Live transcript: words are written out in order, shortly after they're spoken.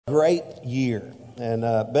Great year. And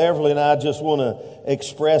Beverly and I just want to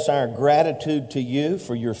express our gratitude to you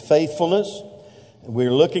for your faithfulness.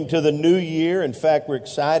 We're looking to the new year. In fact, we're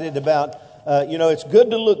excited about, it's good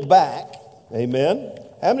to look back. Amen.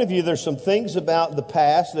 How many of you, there's some things about the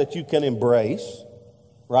past that you can embrace,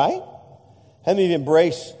 right? How many of you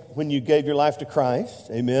embrace when you gave your life to Christ?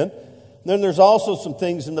 Amen. Then there's also some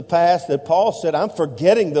things in the past that Paul said, I'm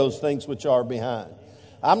forgetting those things which are behind.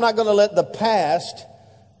 I'm not going to let the past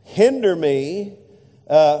hinder me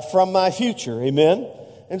from my future. Amen.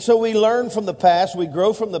 And so we learn from the past. We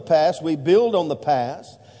grow from the past. We build on the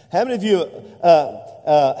past. How many of you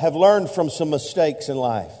have learned from some mistakes in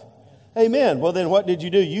life? Amen. Well, then what did you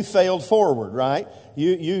do? You failed forward, right?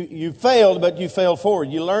 You failed, but you failed forward.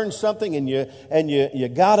 You learned something and you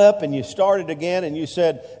got up and you started again and you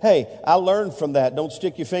said, hey, I learned from that. Don't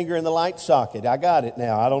stick your finger in the light socket. I got it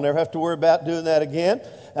now. I don't ever have to worry about doing that again.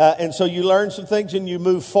 And so you learn some things and you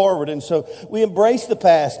move forward. And so we embrace the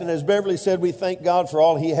past. And as Beverly said, we thank God for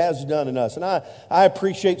all He has done in us. And I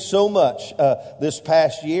appreciate so much this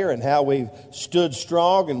past year and how we've stood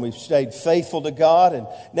strong and we've stayed faithful to God. And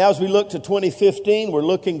now as we look to 2015, we're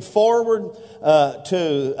looking forward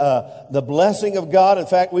to the blessing of God. In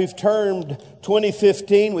fact, we've termed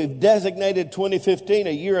 2015, we've designated 2015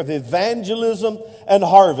 a year of evangelism and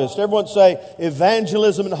harvest. Everyone say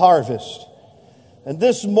evangelism and harvest. And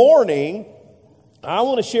this morning, I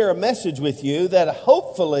want to share a message with you that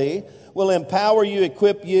hopefully will empower you,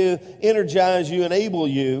 equip you, energize you, enable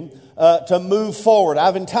you to move forward.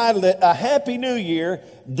 I've entitled it, A Happy New Year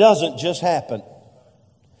Doesn't Just Happen.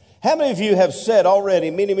 How many of you have said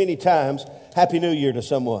already many, many times, Happy New Year to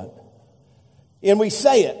someone? And we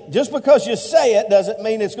say it. Just because you say it doesn't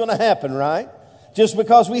mean it's going to happen, right? Just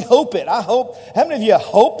because we hope it. I hope. How many of you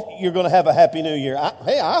hope you're going to have a Happy New Year?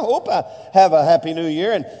 I hope I have a Happy New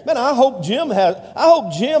Year. And man, I hope Jim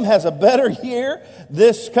has a better year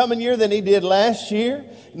this coming year than he did last year.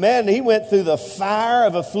 Man, he went through the fire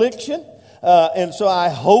of affliction. And so I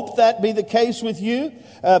hope that be the case with you.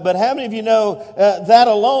 But how many of you know that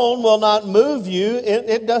alone will not move you?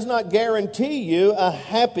 It does not guarantee you a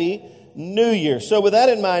Happy New Year. So with that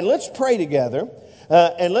in mind, let's pray together.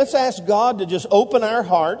 And let's ask God to just open our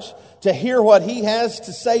hearts to hear what He has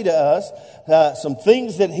to say to us. Some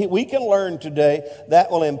things that we can learn today that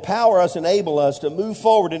will empower us, enable us to move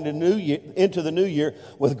forward into the new year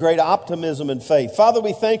with great optimism and faith. Father,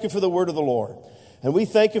 we thank You for the word of the Lord. And we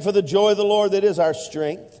thank You for the joy of the Lord that is our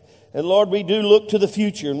strength. And Lord, we do look to the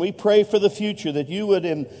future, and we pray for the future that You would,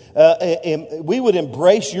 we would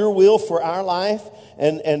embrace Your will for our life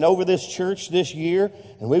and over this church this year,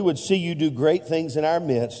 and we would see You do great things in our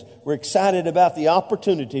midst. We're excited about the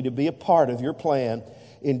opportunity to be a part of Your plan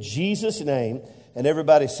in Jesus' name. And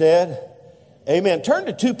everybody said, amen. Turn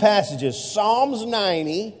to two passages, Psalms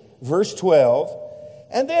 90, verse 12,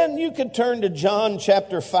 and then you can turn to John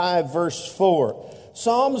chapter 5, verse 4.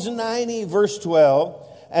 Psalms 90, verse 12.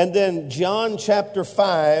 And then John chapter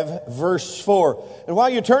 5, verse 4. And while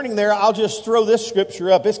you're turning there, I'll just throw this scripture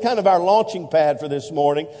up. It's kind of our launching pad for this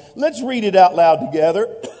morning. Let's read it out loud together.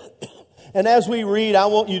 And as we read, I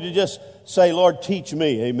want you to just say, Lord, teach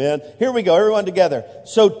me. Amen. Here we go, everyone together.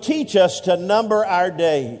 So teach us to number our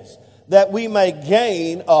days, that we may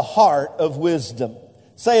gain a heart of wisdom.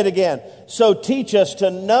 Say it again. So teach us to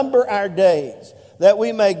number our days, that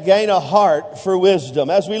we may gain a heart for wisdom.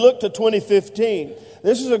 As we look to 2015,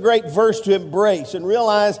 this is a great verse to embrace and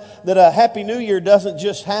realize that a Happy New Year doesn't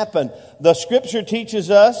just happen. The Scripture teaches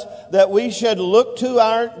us that we should look to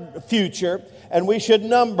our future and we should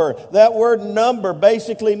number. That word number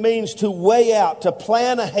basically means to weigh out, to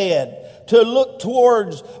plan ahead, to look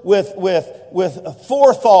towards with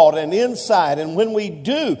forethought and insight. And when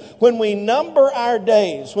we number our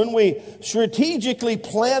days, when we strategically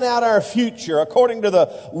plan out our future according to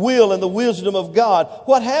the will and the wisdom of God,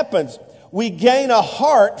 what happens? We gain a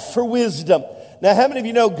heart for wisdom. Now, how many of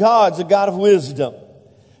you know God's a God of wisdom?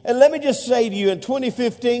 And let me just say to you, in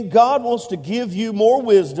 2015, God wants to give you more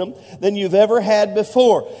wisdom than you've ever had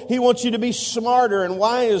before. He wants you to be smarter and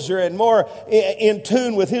wiser and more in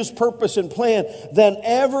tune with His purpose and plan than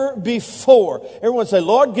ever before. Everyone say,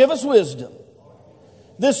 Lord, give us wisdom.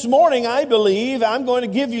 This morning, I believe I'm going to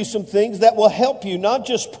give you some things that will help you, not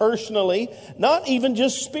just personally, not even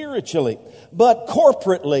just spiritually, but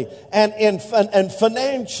corporately and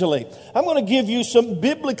financially. I'm going to give you some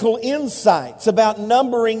biblical insights about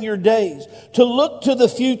numbering your days, to look to the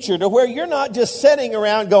future, to where you're not just sitting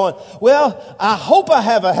around going, well, I hope I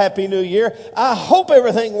have a Happy New Year. I hope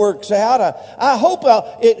everything works out. I hope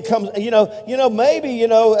it comes, maybe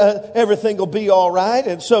everything will be all right.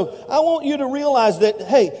 And so I want you to realize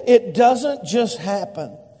that, hey, it doesn't just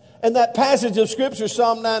happen. And that passage of Scripture,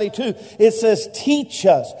 Psalm 92, it says, teach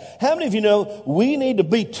us. How many of you know we need to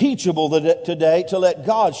be teachable today to let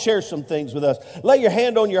God share some things with us? Lay your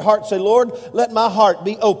hand on your heart and say, Lord, let my heart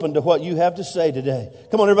be open to what you have to say today.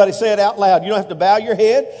 Come on, everybody, say it out loud. You don't have to bow your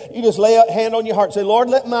head. You just lay a hand on your heart and say, Lord,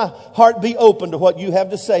 let my heart be open to what you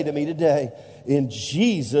have to say to me today. In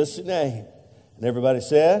Jesus' name. And everybody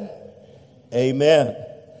said, amen.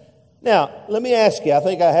 Now, let me ask you, I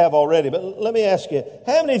think I have already, but let me ask you,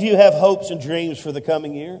 how many of you have hopes and dreams for the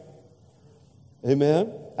coming year?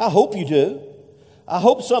 Amen. I hope you do. I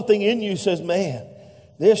hope something in you says, man,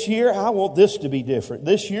 this year I want this to be different.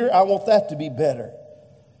 This year I want that to be better.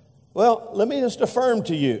 Well, let me just affirm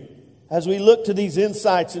to you, as we look to these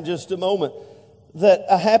insights in just a moment, that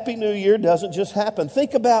a happy new year doesn't just happen.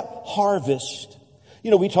 Think about harvest. You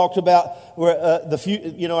know, we talked about where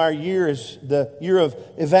our year is the year of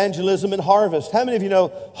evangelism and harvest. How many of you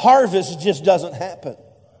know harvest just doesn't happen?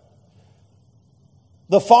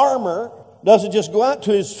 The farmer doesn't just go out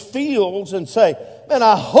to his fields and say, man,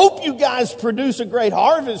 I hope you guys produce a great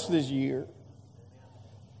harvest this year.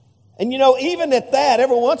 And you know, even at that,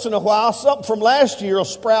 every once in a while, something from last year will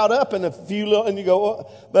sprout up and and you go,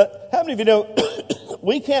 oh. But how many of you know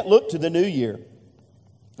we can't look to the new year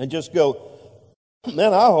and just go,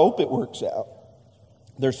 man, I hope it works out.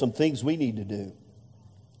 There's some things we need to do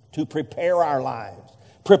to prepare our lives,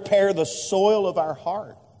 prepare the soil of our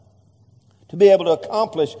heart to be able to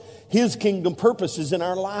accomplish His kingdom purposes in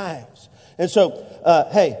our lives. And so,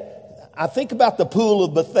 I think about the pool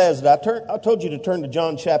of Bethesda. I told you to turn to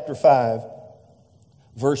John chapter 5,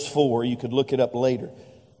 verse 4. You could look it up later.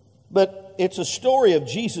 But it's a story of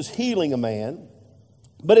Jesus healing a man.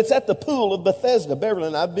 But it's at the pool of Bethesda. Beverly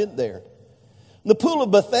and I've been there. The pool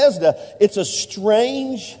of Bethesda, it's a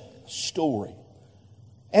strange story.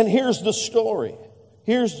 And here's the story.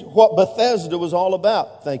 Here's what Bethesda was all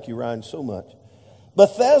about. Thank you, Ryan, so much.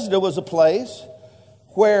 Bethesda was a place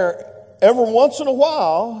where every once in a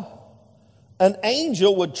while, an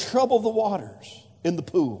angel would trouble the waters in the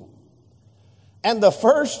pool. And the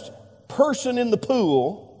first person in the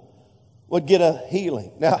pool would get a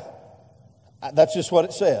healing. Now, that's just what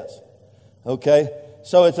it says. Okay?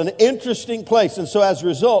 So it's an interesting place. And so as a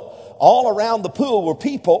result, all around the pool were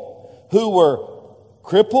people who were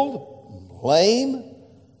crippled, lame,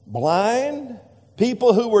 blind,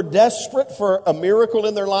 people who were desperate for a miracle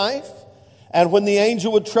in their life. And when the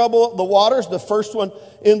angel would trouble the waters, the first one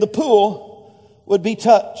in the pool would be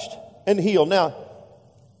touched and healed. Now,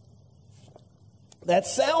 that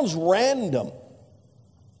sounds random.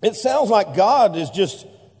 It sounds like God is just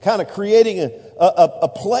kind of creating a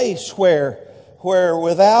place where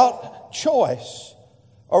without choice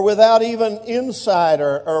or without even insight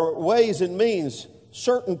or ways and means,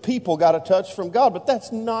 certain people got a touch from God. But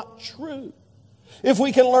that's not true. If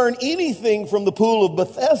we can learn anything from the pool of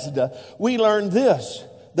Bethesda, we learn this.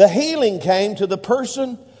 The healing came to the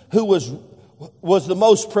person who was the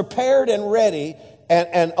most prepared and ready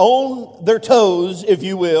and on their toes, if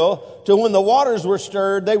you will, to when the waters were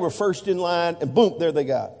stirred, they were first in line, and boom, there they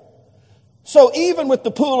got. So even with the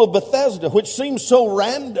pool of Bethesda, which seems so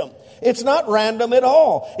random, it's not random at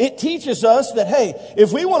all. It teaches us that, hey,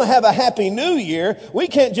 if we want to have a happy new year, we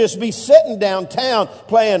can't just be sitting downtown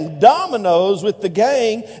playing dominoes with the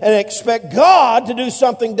gang and expect God to do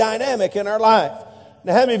something dynamic in our life.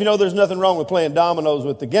 Now, how many of you know there's nothing wrong with playing dominoes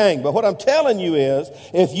with the gang? But what I'm telling you is,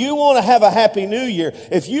 if you want to have a happy new year,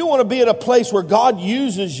 if you want to be at a place where God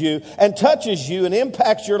uses you and touches you and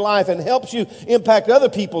impacts your life and helps you impact other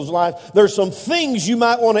people's life, there's some things you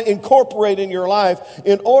might want to incorporate in your life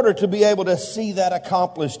in order to be able to see that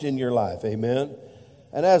accomplished in your life. Amen?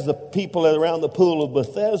 And as the people around the pool of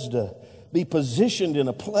Bethesda, be positioned in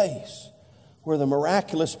a place where the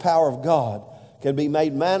miraculous power of God can be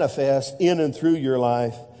made manifest in and through your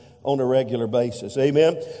life on a regular basis.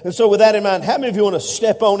 Amen? And so with that in mind, how many of you want to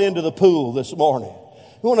step on into the pool this morning?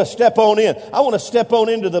 You want to step on in. I want to step on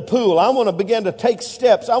into the pool. I want to begin to take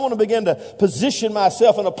steps. I want to begin to position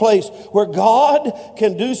myself in a place where God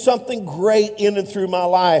can do something great in and through my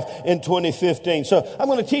life in 2015. So I'm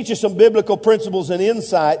going to teach you some biblical principles and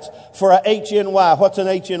insights for a HNY. What's an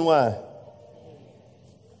HNY?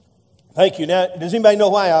 Thank you. Now, does anybody know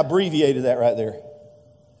why I abbreviated that right there?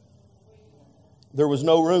 There was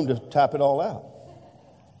no room to type it all out.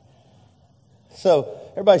 So,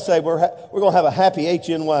 everybody say, we're going to have a happy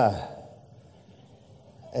HNY.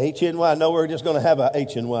 HNY. No, we're just going to have a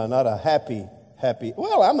HNY, not a happy.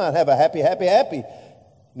 Well, I might have a happy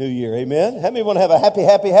New Year. Amen. How many want to have a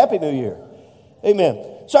happy New Year? Amen.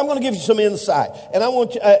 So I'm going to give you some insight, and I'm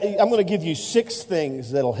going to give you 6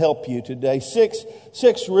 things that'll help you today.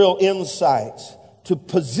 Six real insights to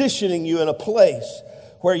positioning you in a place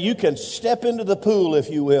where you can step into the pool, if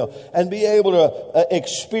you will, and be able to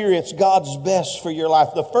experience God's best for your life.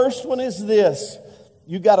 The first one is this: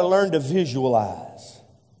 you got to learn to visualize.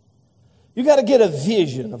 You got to get a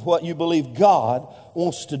vision of what you believe God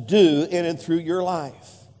wants to do in and through your life.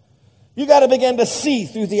 You got to begin to see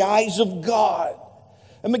through the eyes of God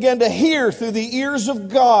and begin to hear through the ears of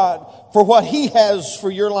God for what He has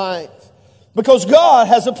for your life. Because God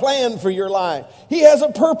has a plan for your life. He has a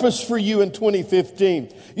purpose for you in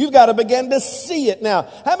 2015. You've got to begin to see it. Now,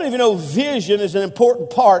 how many of you know vision is an important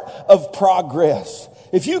part of progress?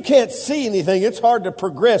 If you can't see anything, it's hard to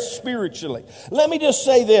progress spiritually. Let me just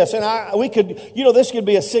say this, and this could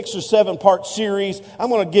be a 6 or 7 part series. I'm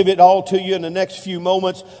going to give it all to you in the next few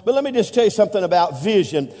moments. But let me just tell you something about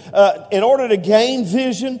vision. In order to gain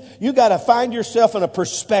vision, you got to find yourself in a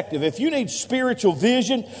perspective. If you need spiritual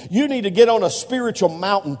vision, you need to get on a spiritual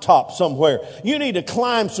mountaintop somewhere. You need to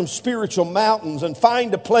climb some spiritual mountains and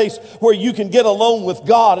find a place where you can get alone with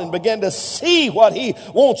God and begin to see what He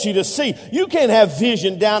wants you to see. You can't have vision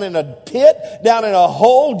down in a pit, down in a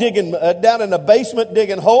hole, down in a basement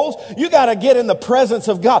digging holes. You got to get in the presence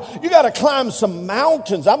of God. You got to climb some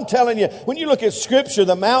mountains. I'm telling you, when you look at Scripture,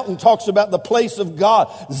 the mountain talks about the place of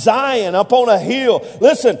God. Zion, up on a hill.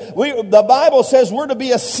 Listen, the Bible says we're to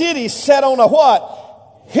be a city set on a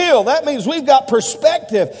what? Hill. That means we've got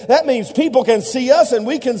perspective. That means people can see us and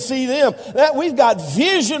we can see them. That we've got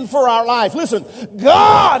vision for our life. Listen,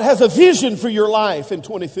 God has a vision for your life in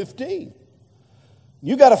 2015.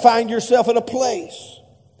 You got to find yourself in a place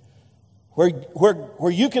where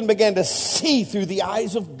you can begin to see through the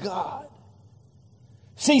eyes of God.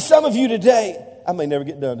 See, some of you today, I may never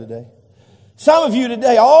get done today. Some of you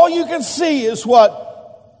today, all you can see is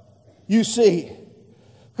what you see.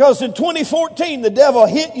 Because in 2014, the devil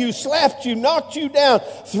hit you, slapped you, knocked you down,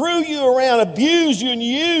 threw you around, abused you and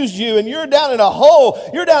used you, and you're down in a hole,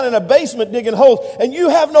 you're down in a basement digging holes, and you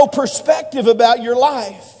have no perspective about your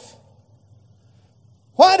life.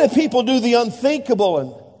 Why do people do the unthinkable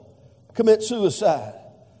and commit suicide?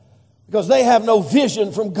 Because they have no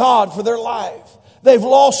vision from God for their life. They've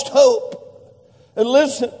lost hope. And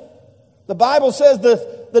listen, the Bible says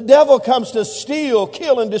the devil comes to steal,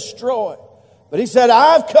 kill, and destroy. But He said,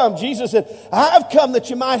 Jesus said, I've come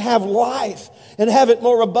that you might have life and have it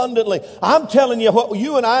more abundantly. I'm telling you what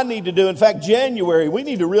you and I need to do. In fact, January, we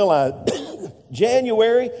need to realize,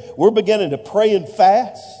 January, we're beginning to pray and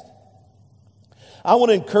fast. I want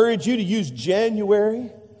to encourage you to use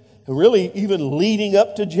January, and really even leading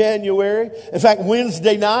up to January. In fact,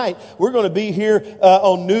 Wednesday night, we're going to be here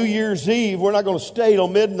on New Year's Eve. We're not going to stay till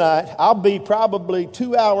midnight. I'll be probably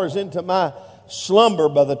 2 hours into my slumber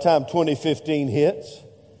by the time 2015 hits.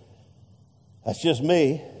 That's just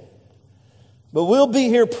me. But we'll be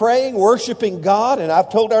here praying, worshiping God, and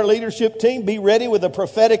I've told our leadership team, be ready with a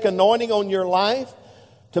prophetic anointing on your life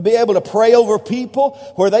to be able to pray over people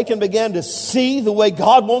where they can begin to see the way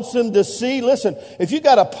God wants them to see. Listen, if you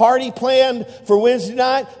got a party planned for Wednesday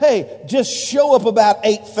night, hey, just show up about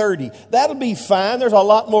 8:30. That'll be fine. There's a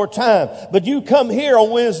lot more time. But you come here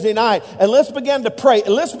on Wednesday night and let's begin to pray.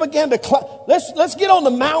 And let's begin to let's get on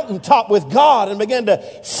the mountaintop with God and begin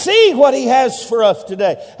to see what He has for us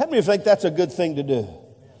today. How many of you think that's a good thing to do?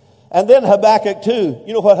 And then Habakkuk 2.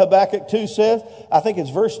 You know what Habakkuk 2 says? I think it's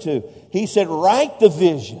verse 2. He said, write the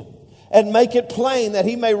vision and make it plain that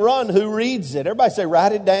he may run who reads it. Everybody say,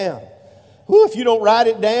 write it down. Whew, if you don't write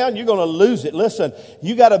it down, you're going to lose it. Listen,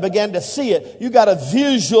 you got to begin to see it. You got to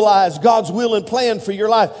visualize God's will and plan for your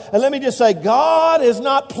life. And let me just say, God is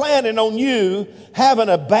not planning on you having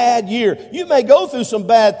a bad year. You may go through some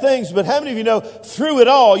bad things, but how many of you know through it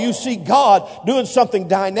all, you see God doing something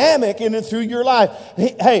dynamic in and through your life?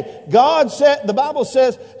 Hey, God said, the Bible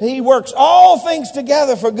says He works all things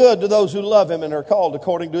together for good to those who love Him and are called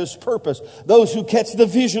according to His purpose. Those who catch the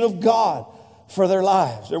vision of God for their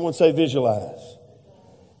lives. Everyone say visualize.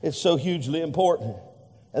 It's so hugely important.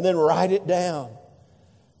 And then write it down.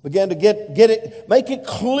 Begin to get it, make it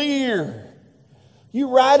clear. You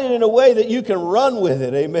write it in a way that you can run with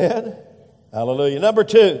it. Amen. Hallelujah. Number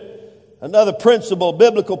 2, another principle,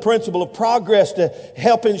 biblical principle of progress to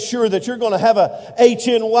help ensure that you're going to have a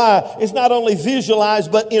HNY is not only visualize,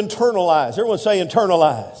 but internalize. Everyone say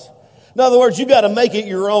internalize. In other words, you got to make it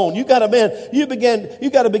your own. You got to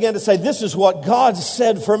begin to say, this is what God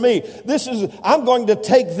said for me. I'm going to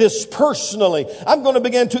take this personally. I'm going to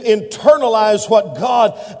begin to internalize what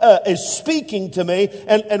God is speaking to me.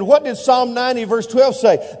 And what did Psalm 90 verse 12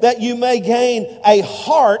 say? That you may gain a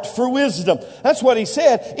heart for wisdom. That's what he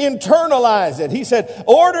said. Internalize it. He said,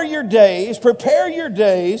 order your days, prepare your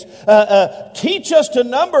days, teach us to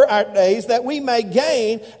number our days that we may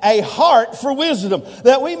gain a heart for wisdom.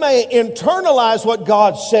 That we may internalize what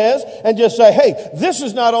God says and just say, hey, this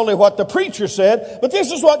is not only what the preacher said, but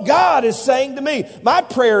this is what God is saying to me. My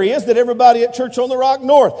prayer is that everybody at Church on the Rock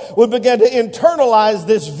North would begin to internalize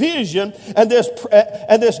this vision and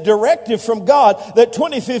this directive from God that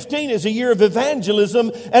 2015 is a year of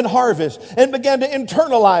evangelism and harvest, and begin to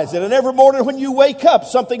internalize it. And every morning when you wake up,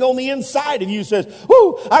 something on the inside of you says,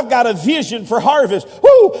 whoo, I've got a vision for harvest.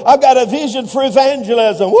 Whoo, I've got a vision for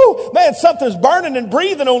evangelism. Whoo, man, something's burning and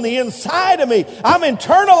breathing on the inside of me. I'm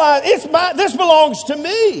internalized. This belongs to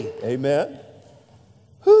me. Amen.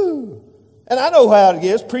 Whew. And I know how it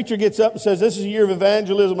is. Preacher gets up and says, this is a year of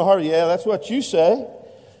evangelism and harvest. Yeah, that's what you say.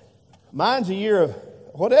 Mine's a year of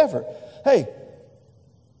whatever. Hey,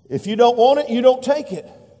 if you don't want it, you don't take it.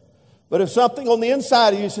 But if something on the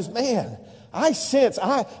inside of you says, man, I sense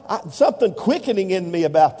something quickening in me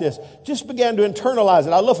about this, just began to internalize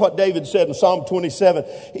it. I love what David said in Psalm 27.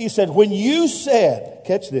 He said, when you said,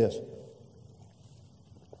 catch this.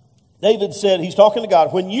 David said, he's talking to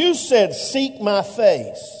God, when you said, seek my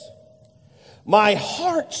face, my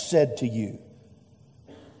heart said to you,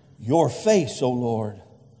 your face, O Lord,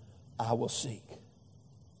 I will seek.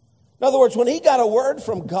 In other words, when he got a word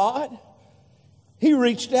from God, he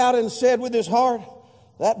reached out and said with his heart,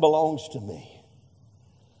 that belongs to me.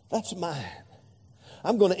 That's mine.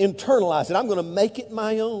 I'm going to internalize it. I'm going to make it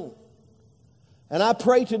my own. And I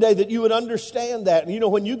pray today that you would understand that. And you know,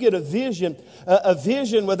 when you get a vision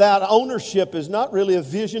without ownership is not really a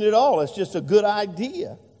vision at all. It's just a good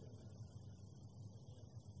idea.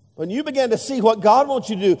 When you begin to see what God wants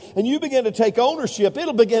you to do and you begin to take ownership,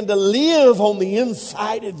 it'll begin to live on the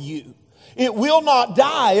inside of you. It will not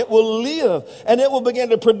die. It will live. And it will begin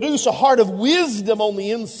to produce a heart of wisdom on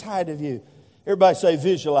the inside of you. Everybody say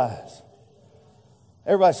visualize.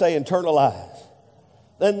 Everybody say internalize.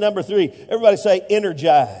 Then number 3, everybody say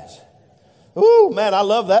energize. Ooh, man, I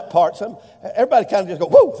love that part. Everybody kind of just go,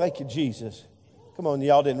 woo, thank you, Jesus. Come on,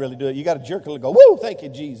 y'all didn't really do it. You got to jerk a little, go, woo, thank you,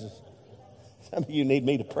 Jesus. Some of you need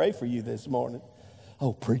me to pray for you this morning.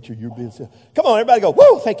 Oh, preacher, you're busy. Come on, everybody go,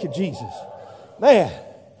 woo, thank you, Jesus. Man,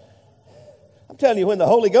 I'm telling you, when the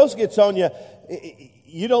Holy Ghost gets on you,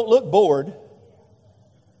 you don't look bored.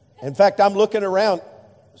 In fact, I'm looking around.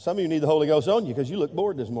 Some of you need the Holy Ghost on you because you look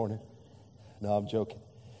bored this morning. No, I'm joking.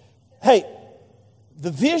 Hey, the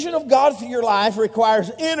vision of God for your life requires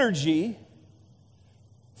energy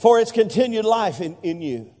for its continued life in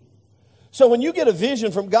you. So when you get a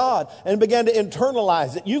vision from God and begin to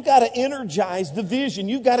internalize it, you've got to energize the vision.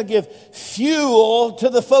 You've got to give fuel to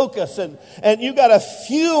the focus, and you've got to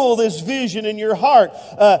fuel this vision in your heart.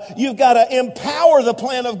 You've got to empower the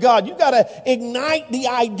plan of God. You've got to ignite the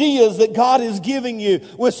ideas that God is giving you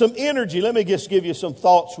with some energy. Let me just give you some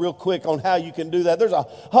thoughts real quick on how you can do that. There's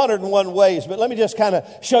 101 ways, but let me just kind of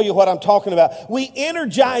show you what I'm talking about. We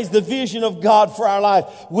energize the vision of God for our life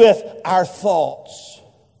with our thoughts.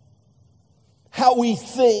 How we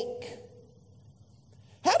think.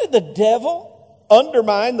 How did the devil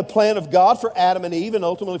undermine the plan of God for Adam and Eve and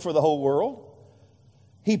ultimately for the whole world?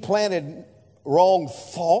 He planted wrong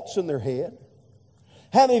thoughts in their head.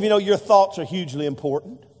 How many of you know your thoughts are hugely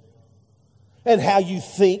important? And how you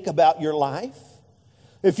think about your life?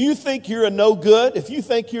 If you think you're a no good, if you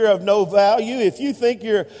think you're of no value, if you think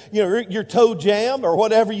you're toe jammed or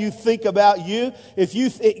whatever you think about you,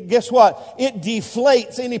 guess what? It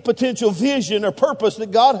deflates any potential vision or purpose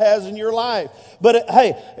that God has in your life. But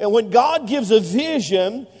hey, when God gives a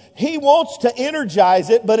vision, He wants to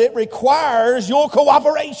energize it, but it requires your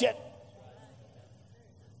cooperation.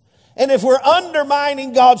 And if we're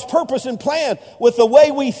undermining God's purpose and plan with the way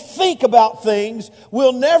we think about things,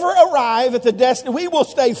 we'll never arrive at the destiny. We will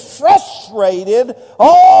stay frustrated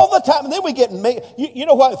all the time. And then we get, you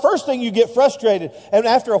know what? First thing you get frustrated. And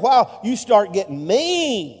after a while, you start getting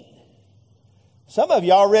mean. Some of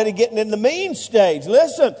you already getting in the mean stage.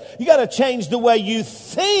 Listen, you got to change the way you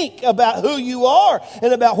think about who you are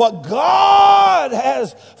and about what God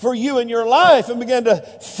has for you in your life, and begin to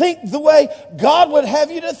think the way God would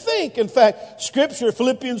have you to think. In fact, Scripture,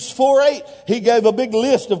 Philippians 4:8, he gave a big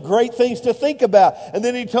list of great things to think about. And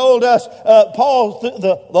then he told us, Paul,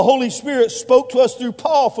 the Holy Spirit spoke to us through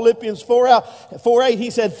Paul, Philippians 4:8. He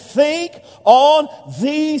said, think on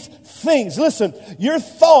these things. Listen, your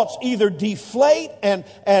thoughts either deflate and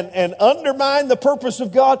undermine the purpose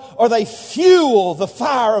of God, or they fuel the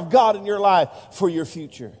fire of God in your life for your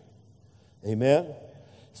future. Amen?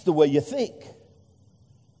 It's the way you think.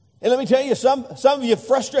 And let me tell you, some of you are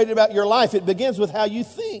frustrated about your life. It begins with how you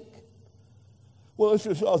think. Well, it's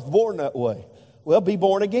just I was born that way. Well, be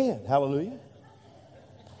born again. Hallelujah.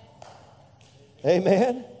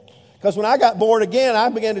 Amen. Because when I got born again, I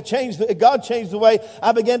began to change. God changed the way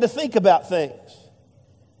I began to think about things.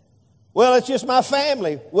 Well, it's just my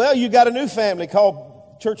family. Well, you got a new family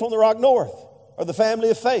called Church on the Rock North, or the family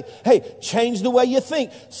of faith. Hey, change the way you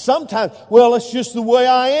think. Sometimes, well, it's just the way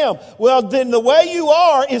I am. Well, then the way you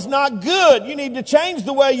are is not good. You need to change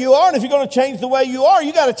the way you are. And if you're going to change the way you are,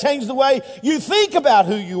 you got to change the way you think about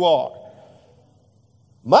who you are.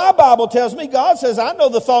 My Bible tells me, God says, I know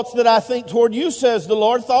the thoughts that I think toward you, says the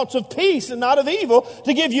Lord, thoughts of peace and not of evil,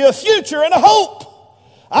 to give you a future and a hope.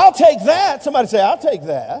 I'll take that. Somebody say, I'll take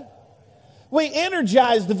that. We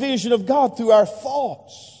energize the vision of God through our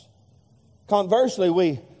thoughts. Conversely,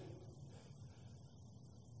 we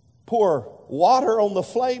pour water on the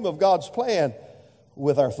flame of God's plan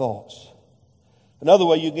with our thoughts. Another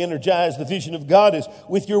way you can energize the vision of God is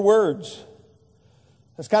with your words.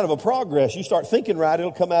 That's kind of a progress. You start thinking right,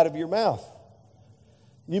 it'll come out of your mouth.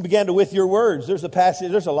 You began to with your words. There's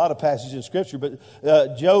a lot of passages in Scripture,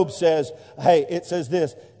 but Job says, hey, it says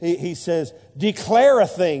this. He says, declare a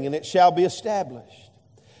thing and it shall be established.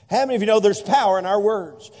 How many of you know there's power in our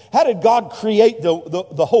words? How did God create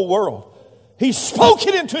the whole world? He spoke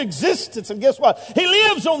it into existence, and guess what? He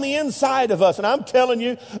lives on the inside of us. And I'm telling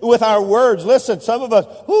you, with our words, listen, some of us,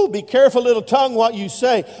 be careful, little tongue, what you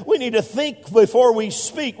say. We need to think before we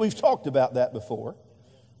speak. We've talked about that before.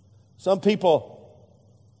 Some people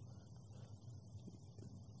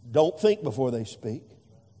don't think before they speak.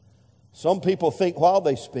 Some people think while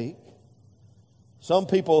they speak. Some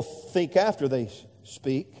people think after they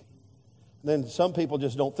speak. Then some people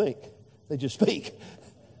just don't think. They just speak.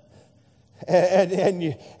 And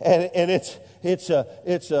it's I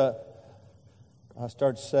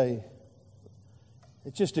start to say,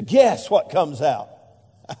 it's just a guess what comes out.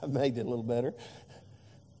 I made it a little better.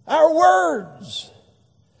 Our words,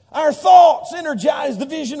 our thoughts energize the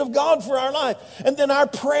vision of God for our life. And then our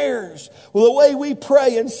prayers, well, the way we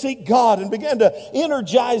pray and seek God and begin to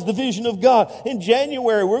energize the vision of God. In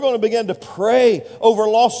January, we're going to begin to pray over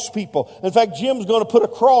lost people. In fact, Jim's going to put a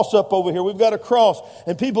cross up over here. We've got a cross.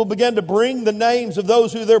 And people begin to bring the names of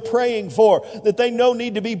those who they're praying for, that they know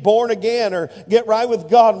need to be born again or get right with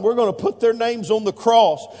God. And we're going to put their names on the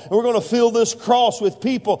cross. And we're going to fill this cross with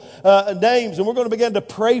people, names. And we're going to begin to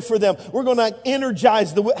pray for them. We're going to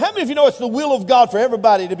energize the... How many of you know it's the will of God for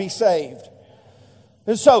everybody to be saved?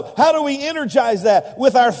 And so, how do we energize that?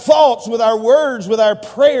 With our thoughts, with our words, with our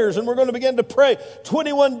prayers. And we're going to begin to pray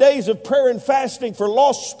 21 days of prayer and fasting for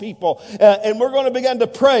lost people. And we're going to begin to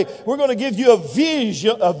pray. We're going to give you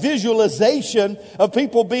a visualization of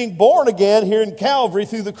people being born again here in Calvary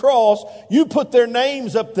through the cross. You put their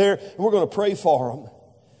names up there, and we're going to pray for them.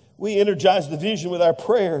 We energize the vision with our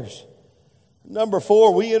prayers. Number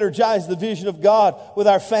 4, we energize the vision of God with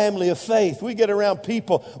our family of faith. We get around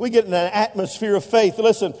people. We get in an atmosphere of faith.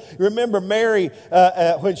 Listen, remember Mary,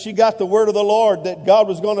 when she got the word of the Lord that God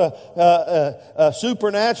was going to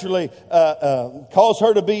supernaturally cause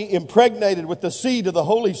her to be impregnated with the seed of the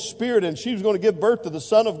Holy Spirit, and she was going to give birth to the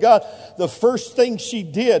Son of God. The first thing she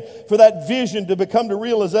did for that vision to come to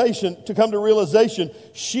realization,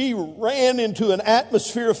 she ran into an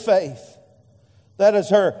atmosphere of faith. That is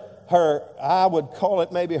her, I would call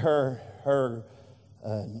it maybe her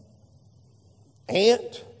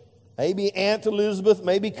aunt, maybe Aunt Elizabeth,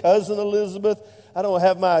 maybe Cousin Elizabeth. I don't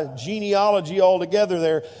have my genealogy all together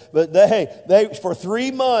there, but they for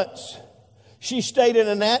 3 months, she stayed in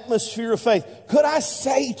an atmosphere of faith. Could I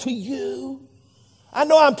say to you, I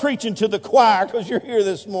know I'm preaching to the choir because you're here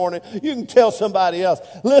this morning. You can tell somebody else.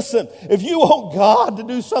 Listen, if you want God to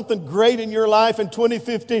do something great in your life in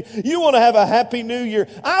 2015, you want to have a happy new year,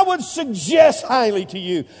 I would suggest highly to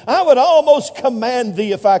you. I would almost command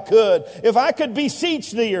thee if I could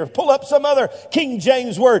beseech thee or pull up some other King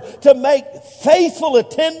James word to make faithful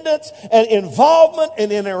attendance and involvement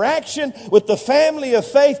and interaction with the family of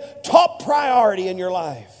faith top priority in your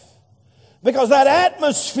life. Because that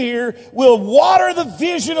atmosphere will water the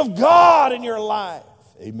vision of God in your life.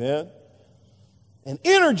 Amen. And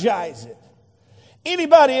energize it.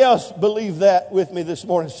 Anybody else believe that with me this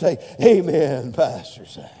morning? Say, amen, Pastor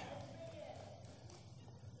Sam.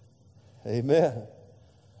 Amen.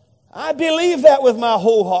 I believe that with my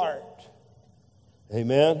whole heart.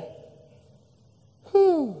 Amen.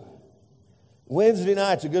 Whew. Wednesday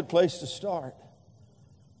night's a good place to start.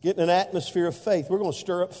 Getting an atmosphere of faith. We're going to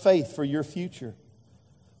stir up faith for your future.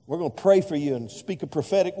 We're going to pray for you and speak a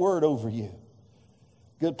prophetic word over you.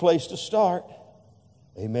 Good place to start.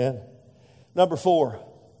 Amen. Number 4,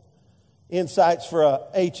 insights for a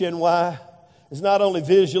HNY is not only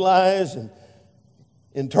visualize and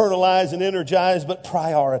internalize and energize, but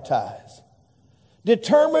prioritize.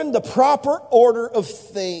 Determine the proper order of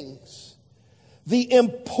things. The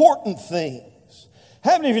important things.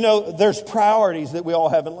 How many of you know there's priorities that we all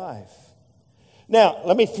have in life? Now,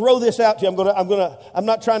 let me throw this out to you. I'm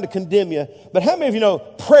not trying to condemn you, but how many of you know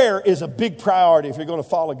prayer is a big priority if you're going to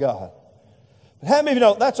follow God? But how many of you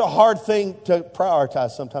know that's a hard thing to prioritize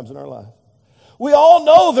sometimes in our life? We all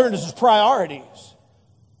know there's priorities.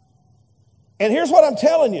 And here's what I'm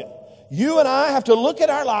telling you. You and I have to look at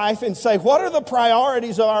our life and say, what are the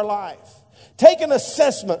priorities of our life? Take an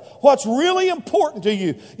assessment. What's really important to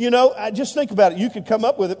you? You know, just think about it. You could come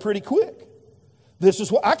up with it pretty quick. This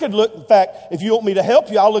is what I could look. In fact, if you want me to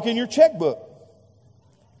help you, I'll look in your checkbook.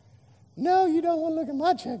 No, you don't want to look at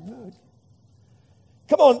my checkbook.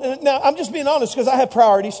 Come on. Now, I'm just being honest because I have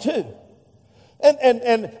priorities too.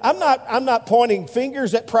 And I'm not pointing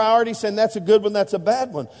fingers at priorities saying that's a good one, that's a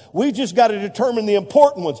bad one. We've just got to determine the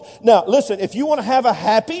important ones. Now, listen, if you want to have a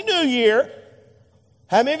happy new year,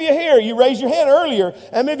 how many of you here, you raised your hand earlier,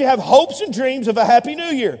 how many of you have hopes and dreams of a happy new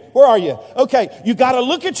year? Where are you? Okay, you got to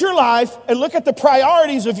look at your life and look at the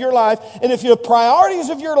priorities of your life. And if your priorities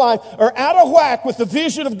of your life are out of whack with the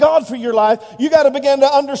vision of God for your life, you got to begin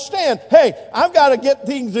to understand, hey, I've got to get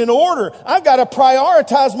things in order. I've got to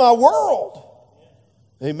prioritize my world.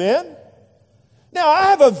 Amen? Now, I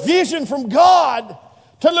have a vision from God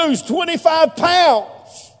to lose 25 pounds.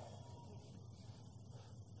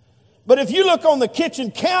 But if you look on the kitchen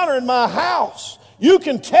counter in my house, you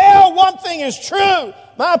can tell one thing is true.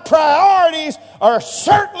 My priorities are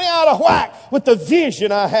certainly out of whack with the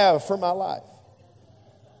vision I have for my life.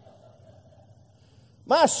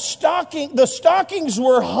 The stockings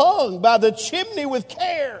were hung by the chimney with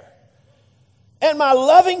care. And my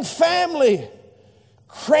loving family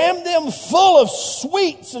crammed them full of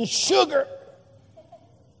sweets and sugar.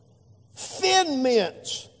 Thin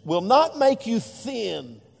mints will not make you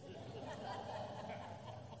thin.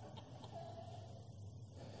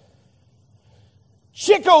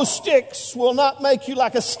 Chico sticks will not make you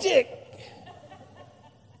like a stick.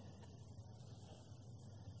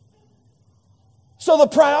 So the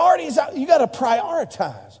priorities, you got to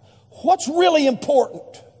prioritize. What's really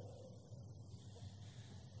important?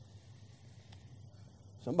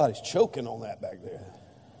 Somebody's choking on that back there.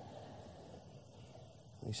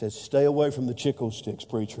 He says, stay away from the Chico sticks,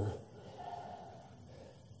 preacher.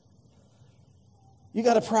 You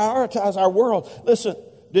got to prioritize our world. Listen,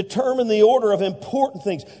 determine the order of important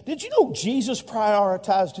things. Did you know Jesus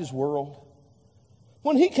prioritized his world?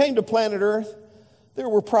 When he came to planet Earth, there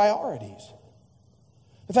were priorities.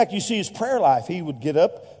 In fact, you see his prayer life. He would get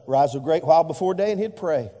up, rise a great while before day, and he'd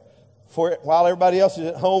pray. While everybody else is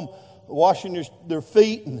at home washing their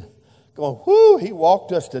feet and going, whoo, he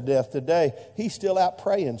walked us to death today. He's still out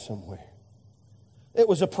praying somewhere. It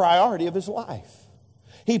was a priority of his life.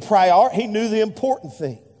 He knew the important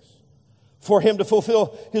things for him to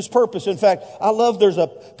fulfill his purpose. In fact, I love there's a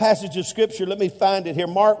passage of scripture. Let me find it here.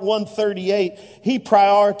 Mark 1:38. He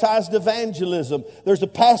prioritized evangelism. There's a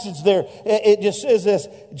passage there. It just says this.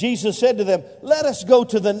 Jesus said to them, let us go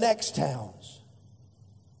to the next towns.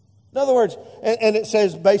 In other words, and it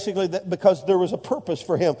says basically that because there was a purpose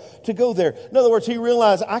for him to go there. In other words, he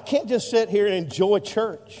realized I can't just sit here and enjoy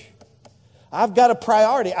church. I've got a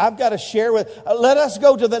priority. I've got to share with. Let us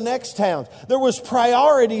go to the next towns. There was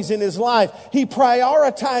priorities in his life. He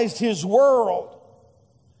prioritized his world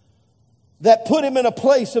that put him in a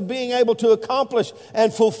place of being able to accomplish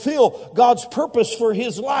and fulfill God's purpose for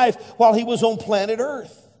his life while he was on planet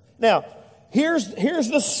Earth. Now, here's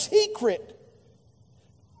the secret.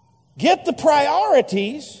 Get the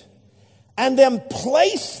priorities and then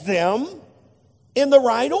place them in the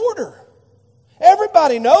right order.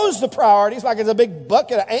 Everybody knows the priorities like it's a big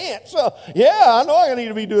bucket of ants. So, yeah, I know I need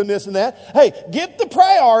to be doing this and that. Hey, get the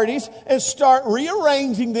priorities and start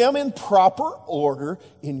rearranging them in proper order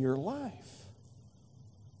in your life.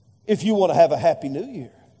 If you want to have a happy new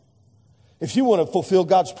year. If you want to fulfill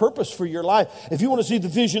God's purpose for your life. If you want to see the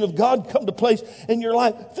vision of God come to place in your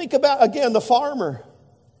life. Think about, again, the farmer.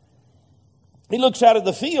 He looks out at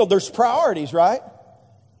the field. There's priorities, right?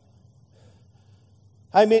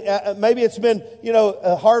 I mean, maybe it's been,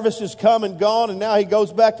 harvest has come and gone, and now he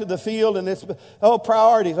goes back to the field, and it's,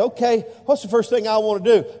 priorities. Okay, what's the first thing I want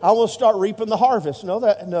to do? I want to start reaping the harvest.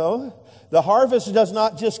 No. The harvest does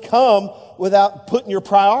not just come without putting your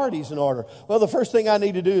priorities in order. Well, the first thing I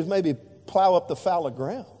need to do is maybe plow up the fallow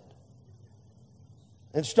ground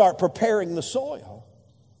and start preparing the soil.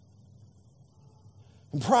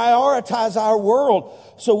 And prioritize our world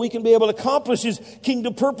so we can be able to accomplish His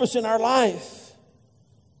kingdom purpose in our life.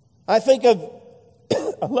 I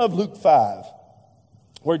love Luke 5,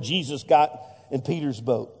 where Jesus got in Peter's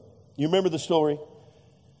boat. You remember the story?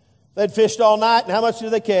 They'd fished all night, and how much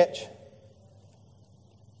did they catch?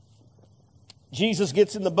 Jesus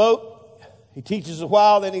gets in the boat. He teaches a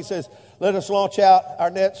while, then he says, let us launch out our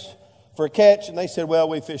nets for a catch. And they said, well,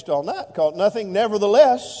 we fished all night, caught nothing.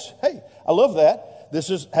 Nevertheless, hey, I love that. This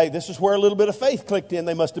is where a little bit of faith clicked in.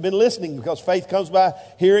 They must have been listening, because faith comes by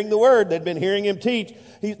hearing the word. They'd been hearing him teach.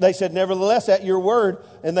 They said, nevertheless, at your word.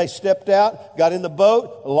 And they stepped out, got in the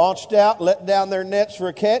boat, launched out, let down their nets for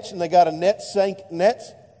a catch, and they got a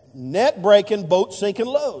net breaking, boat sinking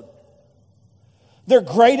load. Their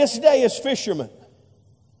greatest day as fishermen.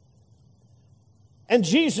 And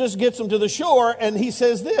Jesus gets them to the shore, and he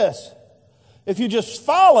says this: if you just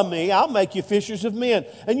follow me, I'll make you fishers of men.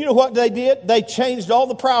 And you know what they did? They changed all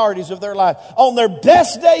the priorities of their life. On their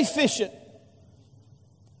best day fishing,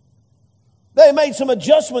 they made some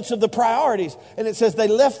adjustments of the priorities. And it says they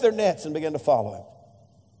left their nets and began to follow him.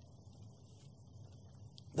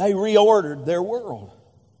 They reordered their world.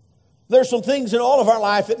 There's some things in all of our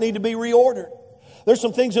life that need to be reordered. There's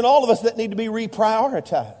some things in all of us that need to be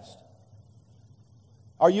reprioritized.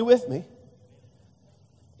 Are you with me?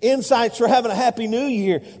 Insights for having a happy new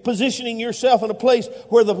year. Positioning yourself in a place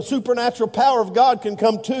where the supernatural power of God can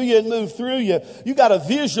come to you and move through you. You've got to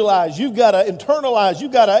visualize. You've got to internalize.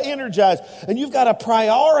 You've got to energize. And you've got to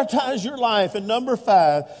prioritize your life. And number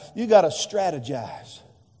 5, you've got to strategize.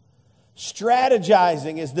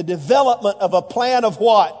 Strategizing is the development of a plan of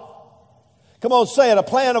what? Come on, say it. A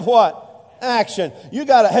plan of what? Action. You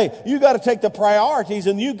got to take the priorities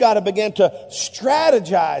and you got to begin to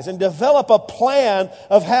strategize and develop a plan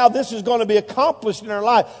of how this is going to be accomplished in our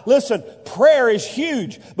life. Listen, prayer is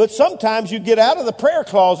huge, but sometimes you get out of the prayer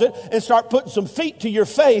closet and start putting some feet to your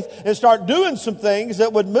faith and start doing some things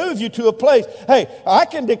that would move you to a place. Hey, I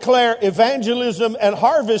can declare evangelism and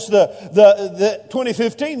harvest the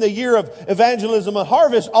 2015, the year of evangelism and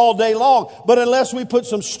harvest all day long, but unless we put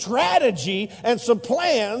some strategy and some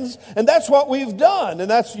plans, and that's what we've done.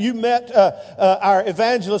 And you met our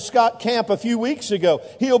evangelist Scott Camp a few weeks ago.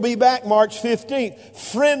 He'll be back March 15th,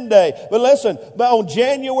 Friend Day. But listen, on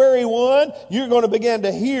January 1, you're going to begin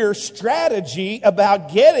to hear strategy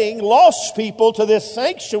about getting lost people to this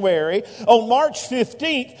sanctuary on March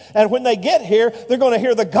 15th. And when they get here, they're going to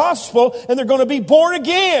hear the gospel and they're going to be born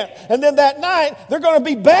again. And then that night, they're going to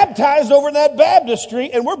be baptized over in that baptistry.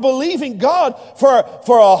 And we're believing God for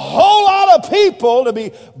a whole lot of people to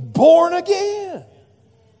be born again.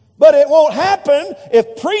 But it won't happen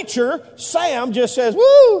if preacher Sam just says,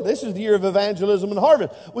 woo, this is the year of evangelism and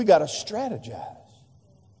harvest. We got to strategize.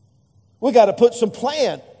 We got to put some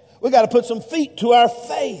plan. We got to put some feet to our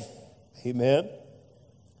faith. Amen.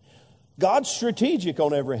 God's strategic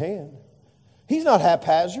on every hand. He's not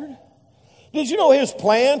haphazard. Did you know his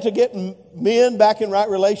plan to get men back in right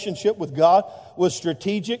relationship with God was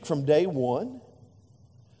strategic from day one?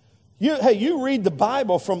 You read the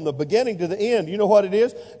Bible from the beginning to the end. You know what it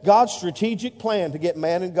is? God's strategic plan to get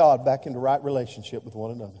man and God back into right relationship with one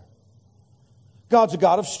another. God's a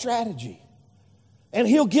God of strategy. And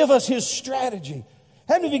he'll give us his strategy.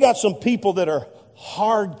 How many of you got some people that are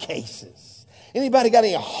hard cases? Anybody got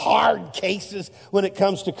any hard cases when it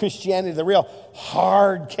comes to Christianity? The real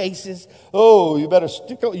hard cases? Oh, you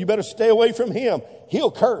better stay away from him. He'll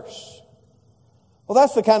curse. Well,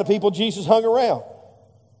 that's the kind of people Jesus hung around.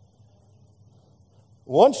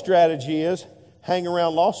 One strategy is hang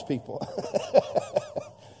around lost people.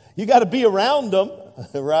 You got to be around them,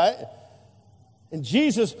 right? And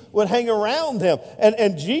Jesus would hang around them.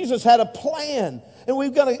 And Jesus had a plan. And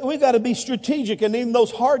we've got to be strategic. And in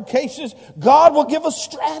those hard cases, God will give us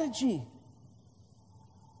strategy.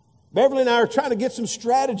 Beverly and I are trying to get some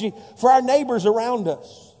strategy for our neighbors around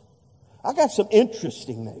us. I got some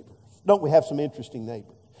interesting neighbors. Don't we have some interesting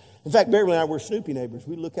neighbors? In fact, Beverly and I were Snoopy neighbors.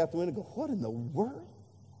 We look out the window and go, what in the world?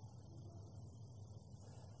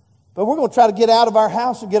 But we're going to try to get out of our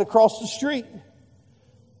house and get across the street.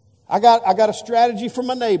 I got a strategy for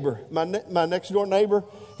my neighbor, my next door neighbor.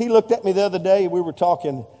 He looked at me the other day. We were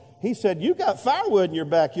talking. He said, you got firewood in your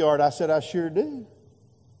backyard. I said, I sure do.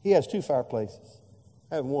 He has 2 fireplaces.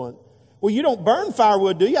 I have 1. Well, you don't burn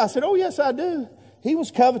firewood, do you? I said, oh, yes, I do. He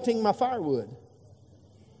was coveting my firewood.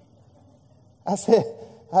 I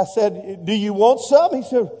said, do you want some? He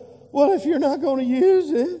said, well, if you're not going to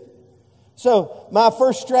use it. So my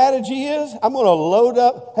first strategy is I'm going to load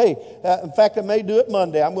up. Hey, in fact, I may do it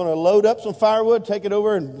Monday. I'm going to load up some firewood, take it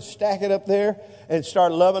over and stack it up there and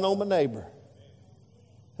start loving on my neighbor.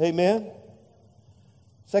 Amen.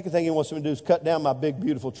 Second thing he wants me to do is cut down my big,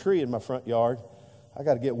 beautiful tree in my front yard. I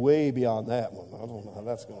got to get way beyond that one. I don't know how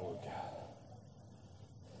that's going to work out.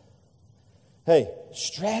 Hey,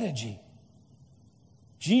 strategy.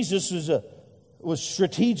 Jesus was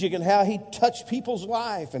strategic in how he touched people's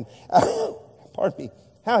life and,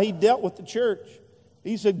 how he dealt with the church.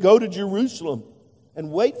 He said, go to Jerusalem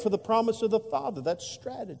and wait for the promise of the Father. That's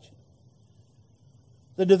strategy.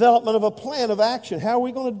 The development of a plan of action. How are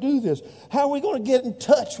we going to do this? How are we going to get in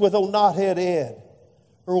touch with old knothead Ed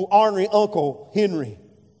or ornery Uncle Henry?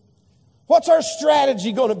 What's our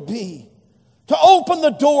strategy going to be to open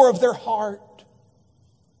the door of their heart?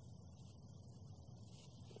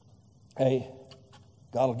 Hey,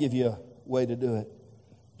 God will give you a way to do it.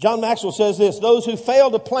 John Maxwell says this, those who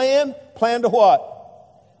fail to plan to what?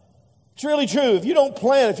 It's really true. If you don't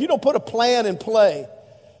plan, if you don't put a plan in play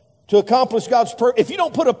to accomplish God's purpose, if you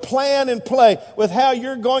don't put a plan in play with how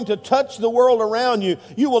you're going to touch the world around you,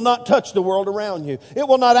 you will not touch the world around you. It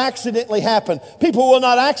will not accidentally happen. People will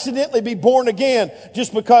not accidentally be born again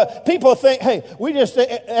just because people think, hey,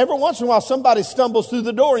 every once in a while somebody stumbles through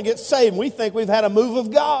the door and gets saved and we think we've had a move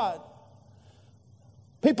of God.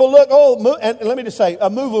 People look, and let me just say, a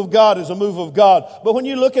move of God is a move of God. But when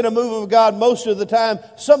you look at a move of God, most of the time,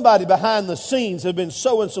 somebody behind the scenes has been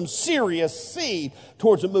sowing some serious seed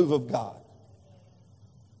towards a move of God.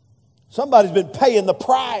 Somebody's been paying the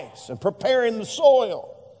price and preparing the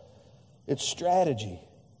soil. It's strategy.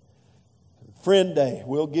 Friend Day,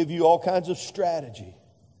 we'll give you all kinds of strategy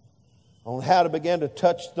on how to begin to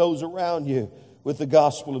touch those around you with the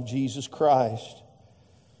gospel of Jesus Christ.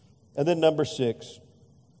 And then number 6.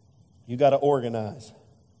 You got to organize.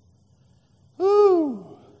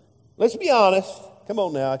 Woo! Let's be honest. Come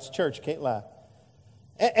on now, it's church, can't lie.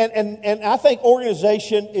 And I think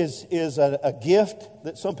organization is a gift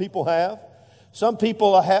that some people have. Some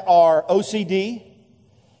people are OCD.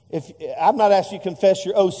 I'm not asking you to confess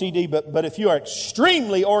your OCD, but if you are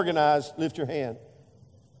extremely organized, lift your hand.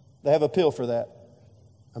 They have a pill for that.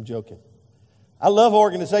 I'm joking. I love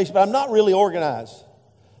organization, but I'm not really organized.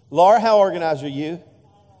 Laura, how organized are you?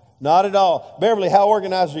 Not at all. Beverly, how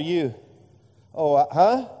organized are you? Oh,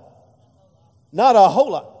 huh? Not a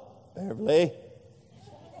whole lot. Beverly.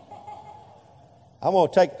 I'm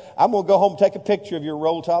going to go home and take a picture of your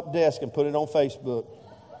roll top desk and put it on Facebook.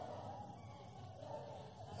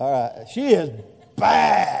 All right. She is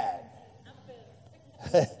bad.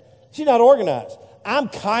 She's not organized. I'm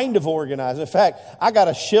kind of organized. In fact, I got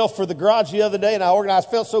a shelf for the garage the other day and I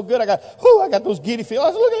organized. Felt so good. I got those giddy feels.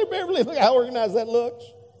 I said, look at Beverly. Look at how organized that looks.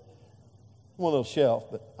 One little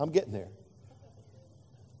shelf, but I'm getting there.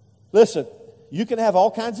 Listen, you can have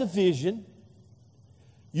all kinds of vision.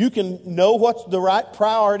 You can know what's the right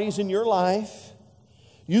priorities in your life.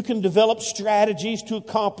 You can develop strategies to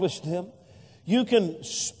accomplish them. You can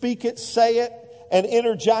speak it, say it, and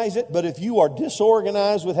energize it. But if you are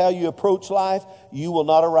disorganized with how you approach life, you will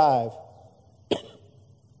not arrive.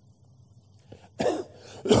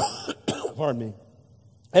 Pardon me.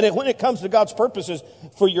 And when it comes to God's purposes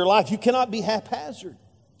for your life, you cannot be haphazard.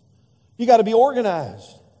 You got to be organized.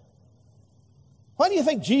 Why do you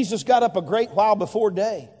think Jesus got up a great while before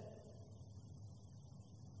day?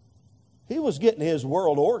 He was getting his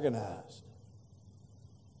world organized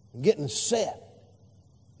and getting set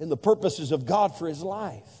in the purposes of God for his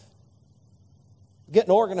life.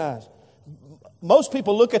 Getting organized. Most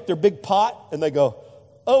people look at their big pot and they go,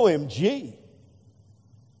 OMG,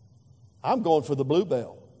 I'm going for the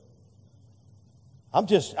bluebell.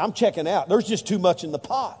 I'm checking out. There's just too much in the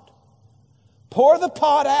pot. Pour the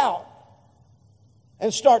pot out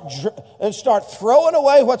and start throwing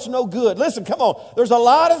away what's no good. Listen, come on. There's a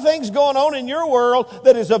lot of things going on in your world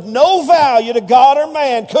that is of no value to God or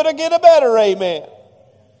man. Could I get a better amen?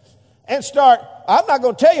 And I'm not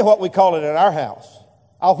going to tell you what we call it in our house.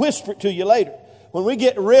 I'll whisper it to you later. When we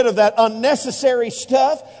get rid of that unnecessary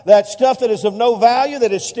stuff, that stuff that is of no value,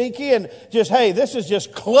 that is stinky, and just, hey, this is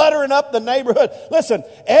just cluttering up the neighborhood. Listen,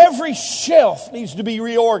 every shelf needs to be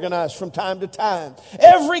reorganized from time to time.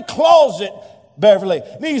 Every closet, Beverly,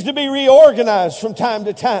 needs to be reorganized from time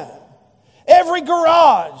to time. Every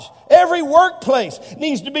garage, every workplace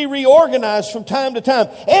needs to be reorganized from time to time.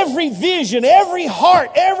 Every vision, every heart,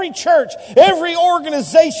 every church, every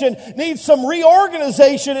organization needs some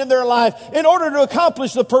reorganization in their life in order to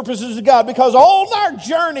accomplish the purposes of God. Because on our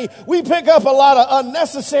journey, we pick up a lot of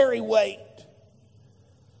unnecessary weight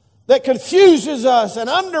that confuses us and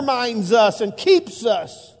undermines us and keeps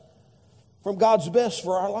us from God's best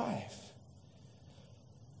for our life.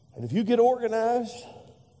 And if you get organized,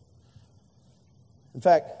 in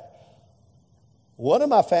fact, one of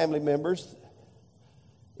my family members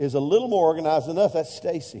is a little more organized than us. That's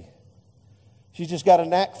Stacy. She's just got a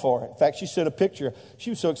knack for it. In fact, she sent a picture. She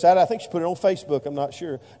was so excited. I think she put it on Facebook. I'm not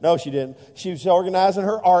sure. No, she didn't. She was organizing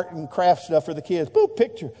her art and craft stuff for the kids. Boom,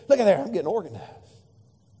 picture. Look at there. I'm getting organized.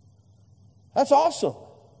 That's awesome.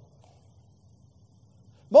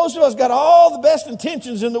 Most of us got all the best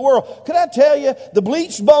intentions in the world. Could I tell you, the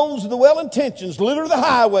bleached bones of the well-intentions litter the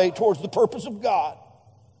highway towards the purpose of God.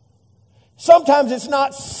 Sometimes it's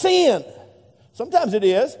not sin. Sometimes it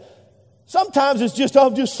is. Sometimes it's just,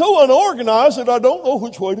 I'm just so unorganized that I don't know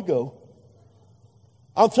which way to go.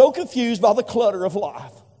 I'm so confused by the clutter of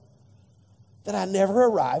life that I never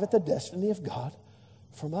arrive at the destiny of God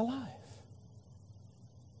for my life.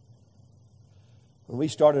 When we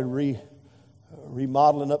started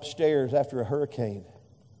remodeling upstairs after a hurricane,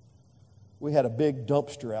 we had a big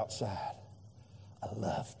dumpster outside. I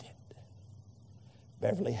loved it.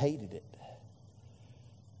 Beverly hated it.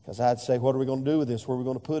 Because I'd say, what are we going to do with this? Where are we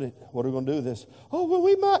going to put it? What are we going to do with this? Oh, well,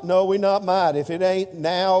 we might. No, we not might. If it ain't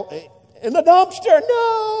now in the dumpster,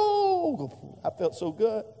 no. I felt so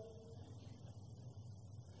good.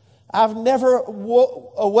 I've never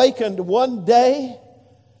awakened one day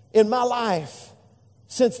in my life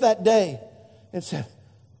since that day and said,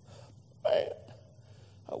 man,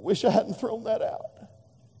 I wish I hadn't thrown that out.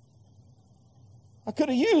 I could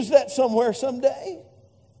have used that somewhere someday.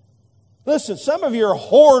 Listen, some of you are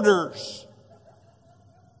hoarders.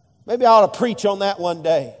 Maybe I ought to preach on that one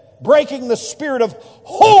day. Breaking the spirit of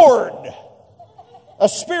hoard. A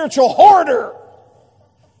spiritual hoarder.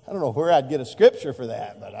 I don't know where I'd get a scripture for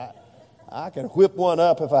that, but I could whip one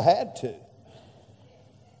up if I had to.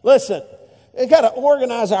 Listen, we've got to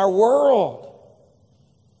organize our world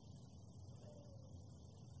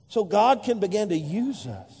so God can begin to use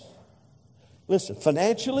us. Listen,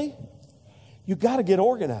 financially, you've got to get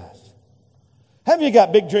organized. Have you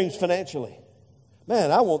got big dreams financially?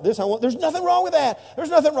 Man, I want this, there's nothing wrong with that. There's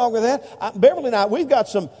nothing wrong with that. Beverly and I,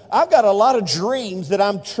 I've got a lot of dreams that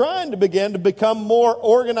I'm trying to begin to become more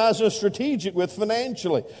organized and strategic with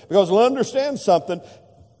financially. Because we'll understand something.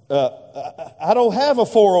 I don't have a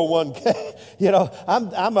 401k. You know,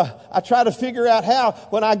 I try to figure out how,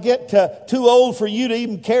 when I get too old for you to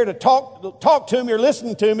even care to talk to me or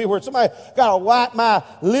listen to me, where somebody got to wipe my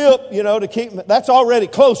lip, you know, to keep me. That's already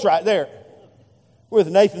close right there. We're with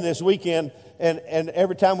Nathan this weekend, and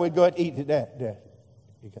every time we'd go out to eat, Dad,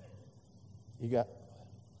 you got.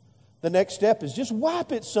 The next step is just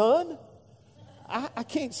wipe it, son. I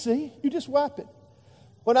can't see. You just wipe it.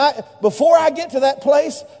 Before I get to that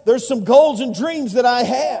place, there's some goals and dreams that I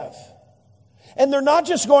have. And they're not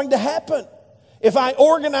just going to happen. If I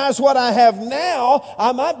organize what I have now,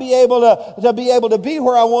 I might be able to be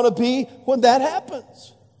where I want to be when that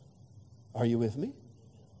happens. Are you with me?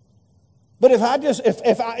 But if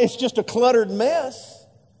it's just a cluttered mess,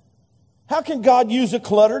 how can God use a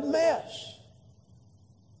cluttered mess?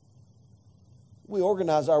 We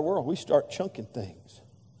organize our world. We start chunking things.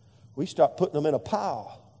 We start putting them in a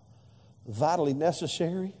pile. Vitally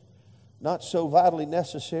necessary, not so vitally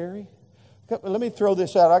necessary. Let me throw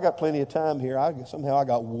this out. I got plenty of time here. Somehow I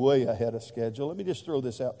got way ahead of schedule. Let me just throw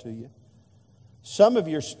this out to you. Some of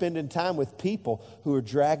you are spending time with people who are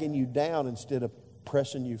dragging you down instead of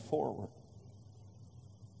pressing you forward.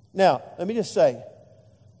 Now, let me just say,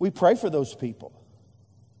 we pray for those people.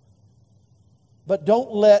 But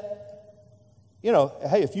don't let,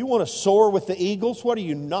 hey, if you want to soar with the eagles, what do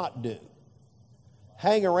you not do?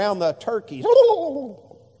 Hang around the turkeys.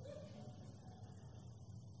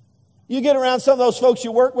 You get around some of those folks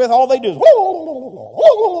you work with, all they do is,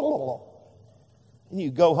 And you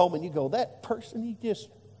go home and you go, that person,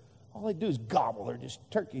 all they do is gobble. They're just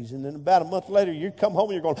turkeys. And then about a month later, you come home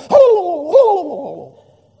and you're going,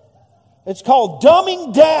 it's called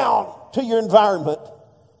dumbing down to your environment.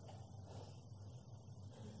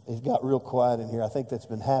 It got real quiet in here. I think that's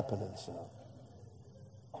been happening. So,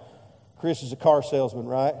 Chris is a car salesman,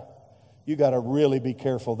 right? You got to really be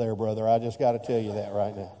careful there, brother. I just got to tell you that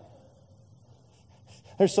right now.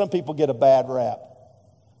 There's some people get a bad rap.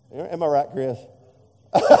 Am I right, Chris?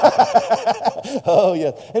 Oh,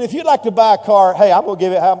 yes. And if you'd like to buy a car, hey, I'm going to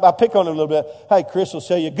give it, I'll pick on it a little bit. Hey, Chris will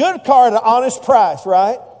sell you a good car at an honest price,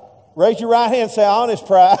 right? Raise your right hand and say honest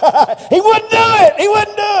price. He wouldn't do it. He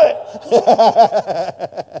wouldn't do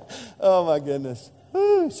it. Oh, my goodness.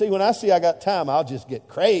 Whew. See, when I see I got time, I'll just get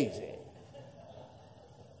crazy.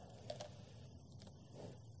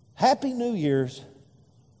 Happy New Year's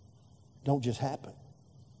don't just happen.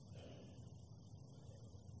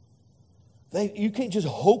 You can't just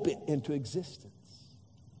hope it into existence.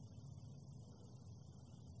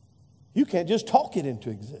 You can't just talk it into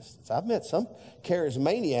existence. I've met some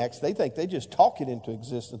charismaniacs, they think they just talk it into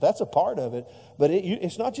existence. That's a part of it. But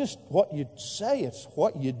it's not just what you say, it's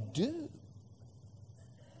what you do.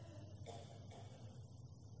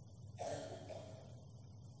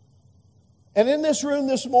 And in this room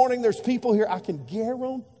this morning, there's people here, I can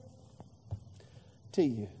guarantee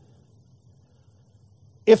you,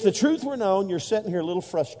 if the truth were known, you're sitting here a little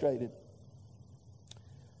frustrated.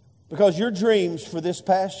 Because your dreams for this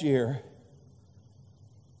past year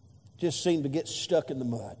just seem to get stuck in the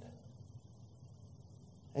mud.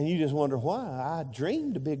 And you just wonder why. I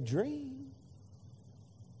dreamed a big dream.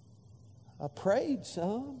 I prayed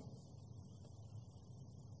some.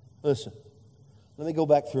 Listen, let me go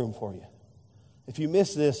back through them for you. If you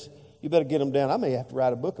miss this, you better get them down. I may have to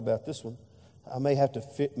write a book about this one. I may have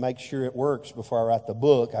to make sure it works before I write the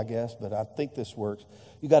book, I guess, but I think this works.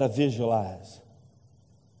 You got to visualize.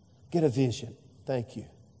 Get a vision. Thank you.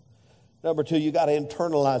 Number 2, you got to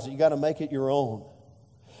internalize it. You got to make it your own.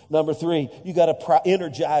 Number 3, you got to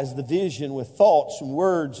energize the vision with thoughts and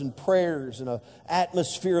words and prayers and an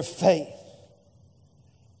atmosphere of faith.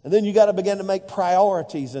 And then you got to begin to make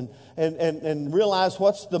priorities and realize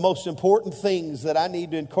what's the most important things that I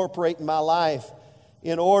need to incorporate in my life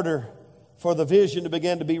in order for the vision to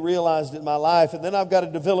begin to be realized in my life. And then I've got to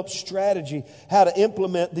develop strategy, how to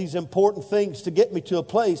implement these important things to get me to a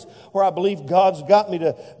place where I believe God's got me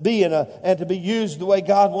to be in and to be used the way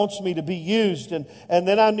God wants me to be used. And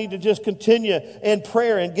then I need to just continue in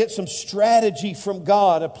prayer and get some strategy from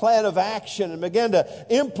God, a plan of action, and begin to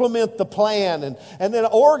implement the plan and then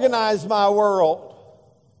organize my world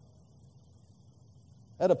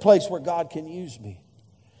at a place where God can use me.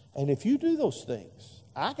 And if you do those things,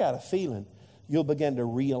 I got a feeling you'll begin to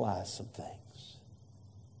realize some things.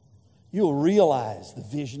 You'll realize the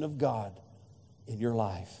vision of God in your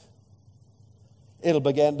life. It'll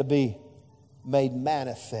begin to be made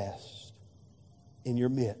manifest in your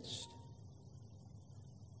midst.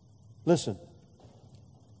 Listen.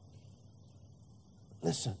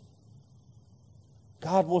 Listen.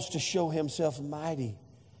 God wants to show Himself mighty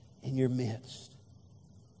in your midst.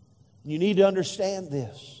 You need to understand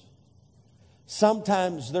this.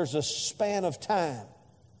 Sometimes there's a span of time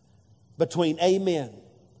between amen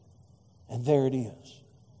and there it is.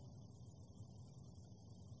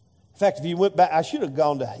 In fact, if you went back, I should have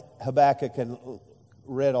gone to Habakkuk and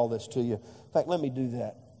read all this to you. In fact, let me do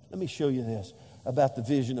that. Let me show you this about the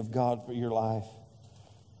vision of God for your life.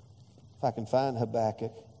 If I can find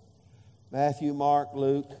Habakkuk. Matthew, Mark,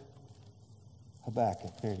 Luke,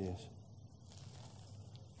 Habakkuk. Here it is.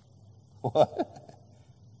 What?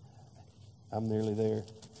 I'm nearly there.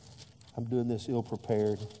 I'm doing this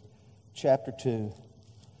ill-prepared. Chapter 2.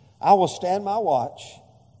 I will stand my watch,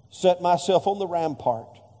 set myself on the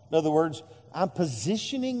rampart. In other words, I'm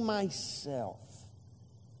positioning myself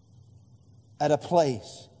at a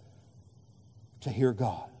place to hear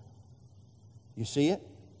God. You see it?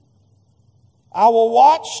 I will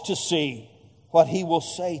watch to see what He will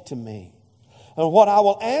say to me and what I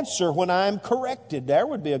will answer when I am corrected. There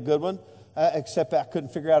would be a good one. Except I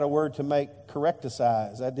couldn't figure out a word to make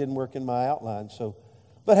correcticize. That didn't work in my outline.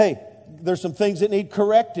 But hey, there's some things that need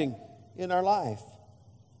correcting in our life.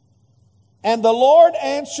 And the Lord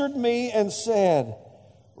answered me and said,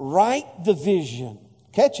 write the vision.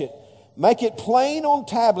 Catch it. Make it plain on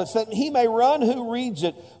tablets that he may run who reads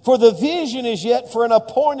it. For the vision is yet for an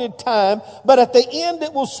appointed time, but at the end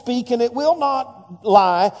it will speak and it will not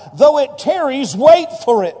lie. Though it tarries, wait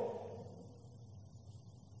for it.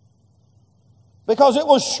 Because it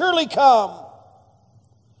will surely come.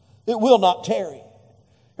 It will not tarry.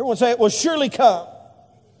 Everyone say, it will surely come.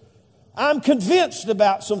 I'm convinced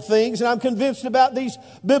about some things, and I'm convinced about these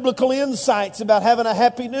biblical insights about having a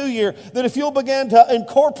happy new year, that if you'll begin to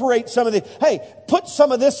incorporate some of the, hey, put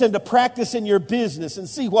some of this into practice in your business and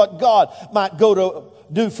see what God might go to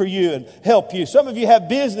do for you and help you. Some of you have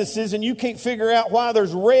businesses and you can't figure out why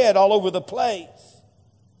there's red all over the place.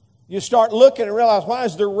 You start looking and realize, why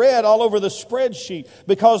is there red all over the spreadsheet?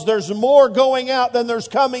 Because there's more going out than there's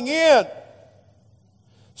coming in.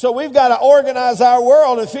 So we've got to organize our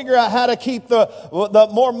world and figure out how to keep the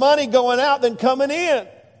more money going out than coming in.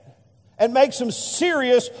 And make some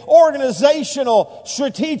serious organizational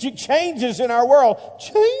strategic changes in our world.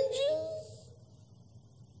 Changes?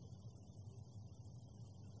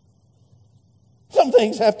 Some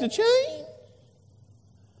things have to change.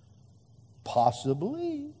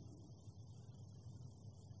 Possibly.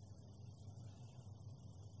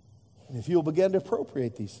 And if you'll begin to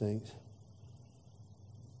appropriate these things,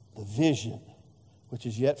 the vision, which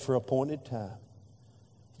is yet for appointed time,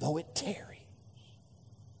 though it tarries,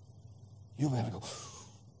 you'll be able to go,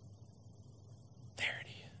 there it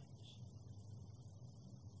is.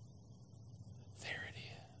 There it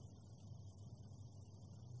is.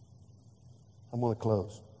 I'm going to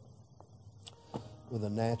close with a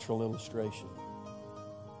natural illustration.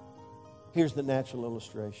 Here's the natural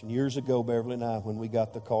illustration. Years ago, Beverly and I, when we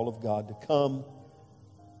got the call of God to come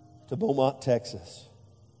to Beaumont, Texas,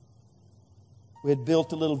 we had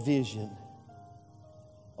built a little vision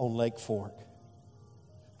on Lake Fork.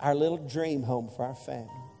 Our little dream home for our family.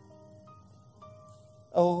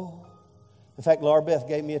 Oh, in fact, Laura Beth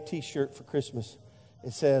gave me a t-shirt for Christmas.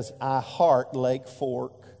 It says, I heart Lake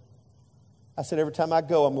Fork. I said, every time I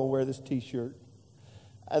go, I'm going to wear this t-shirt.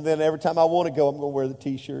 And then every time I want to go, I'm going to wear the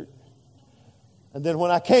t-shirt. And then when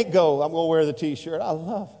I can't go, I'm going to wear the t-shirt. I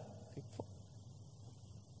love Lake Fork.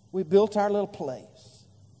 We built our little place.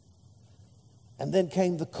 And then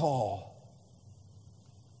came the call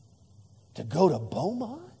to go to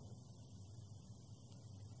Beaumont.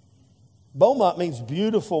 Beaumont means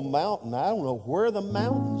beautiful mountain. I don't know where the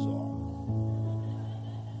mountains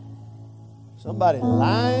are. Somebody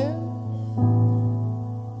lying.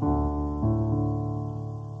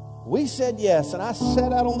 We said yes, and I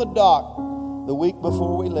sat out on the dock the week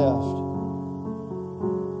before we left.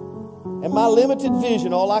 And my limited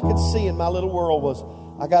vision, all I could see in my little world was,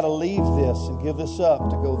 I got to leave this and give this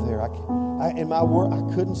up to go there. In my world, I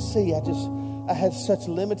couldn't see. I had such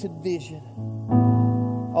limited vision.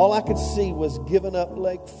 All I could see was giving up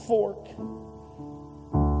Lake Fork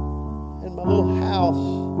and my little house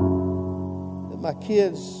that my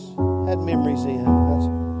kids had memories in. That's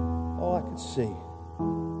all I could see.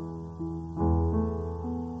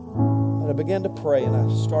 But I began to pray and I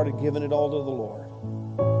started giving it all to the Lord.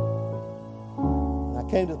 And I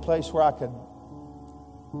came to the place where I could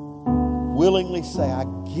willingly say, I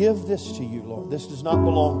give this to you, Lord. This does not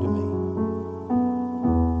belong to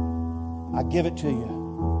me. I give it to you.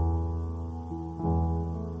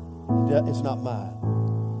 It's not mine.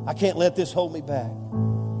 I can't let this hold me back.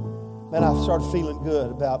 Man, I started feeling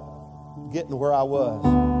good about getting to where I was.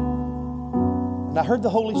 And I heard the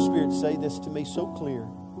Holy Spirit say this to me so clear.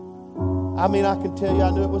 I mean, I can tell you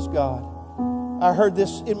I knew it was God. I heard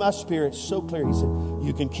this in my spirit so clear. He said,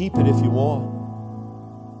 you can keep it if you want.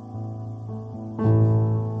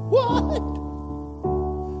 What?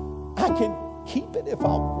 I can keep it if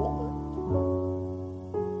I want.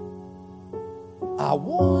 I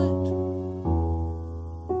want.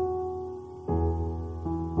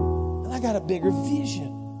 And I got a bigger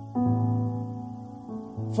vision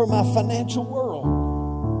for my financial world.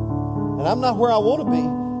 And I'm not where I want to be,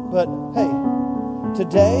 but hey,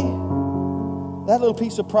 today, that little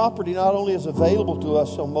piece of property not only is available to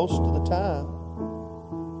us so most of the time,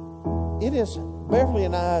 it is Beverly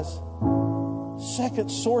and I's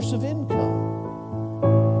second source of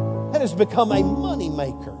income. That has become a money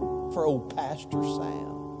maker for old Pastor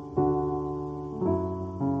Sam.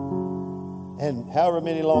 And however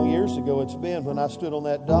many long years ago it's been when I stood on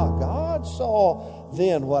that dock, God saw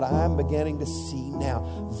then what I'm beginning to see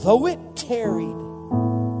now. Though it tarried,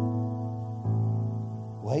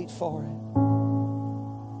 wait for it.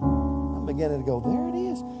 I'm beginning to go, there it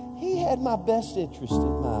is. He had my best interest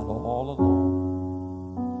in mind all along.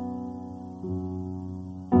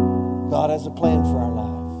 God has a plan for our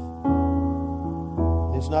life.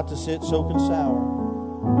 It's not to sit soak and sour,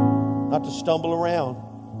 not to stumble around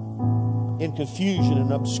in confusion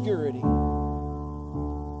and obscurity,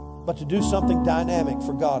 but to do something dynamic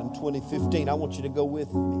for God in 2015. I want you to go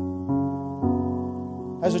with me.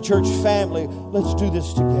 As a church family, let's do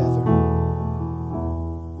this together.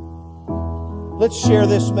 Let's share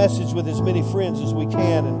this message with as many friends as we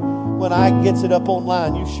can, and when Ike gets it up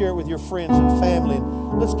online, you share it with your friends and family.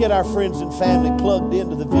 And let's get our friends and family plugged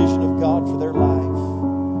into the vision of God for their life.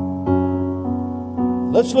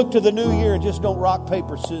 Let's look to the new year and just don't rock,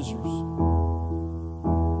 paper, scissors.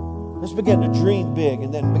 Let's begin to dream big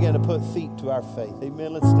and then begin to put feet to our faith.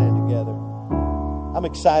 Amen. Let's stand together. I'm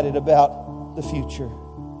excited about the future.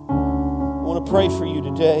 I want to pray for you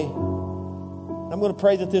today. I'm going to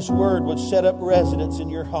pray that this word would set up residence in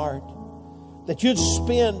your heart. That you'd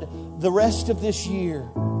spend the rest of this year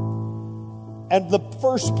and the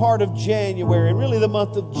first part of January, and really the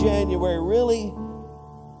month of January, really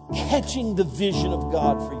catching the vision of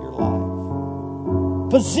God for your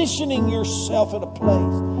life. Positioning yourself in a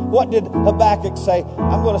place. What did Habakkuk say?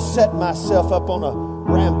 I'm going to set myself up on a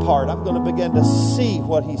rampart. I'm going to begin to see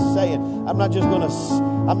what he's saying. I'm not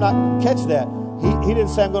catch that. He didn't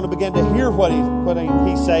say I'm going to begin to hear what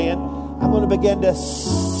he's saying. I'm going to begin to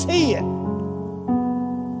see it.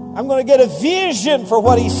 I'm going to get a vision for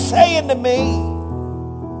what he's saying to me.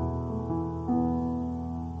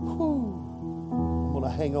 I'm going to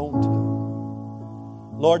hang on to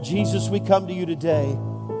it. Lord Jesus, we come to you today.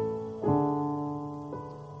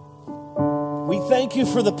 We thank you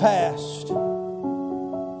for the past.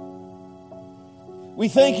 We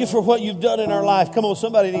thank you for what you've done in our life. Come on,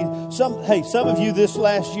 somebody needs some of you this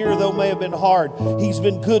last year, though, may have been hard. He's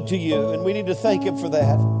been good to you, and we need to thank him for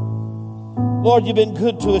that. Lord, you've been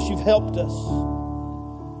good to us. You've helped us.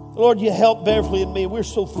 Lord, you helped Beverly and me. We're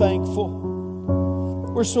so thankful.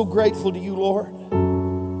 We're so grateful to you, Lord.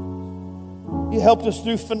 You helped us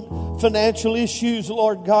through financial issues,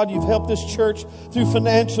 Lord God. You've helped this church through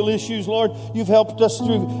financial issues, Lord. You've helped us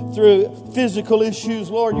through physical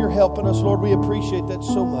issues, Lord. You're helping us, Lord. We appreciate that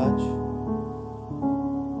so much.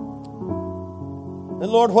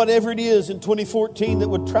 And Lord, whatever it is in 2014 that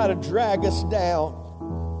would try to drag us down,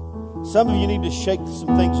 some of you need to shake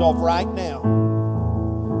some things off right now.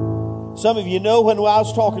 Some of you know when I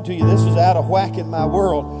was talking to you, this is out of whack in my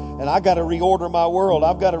world, and I got to reorder my world.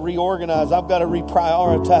 I've got to reorganize. I've got to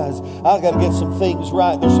reprioritize. I've got to get some things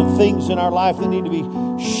right. There's some things in our life that need to be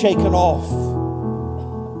shaken off,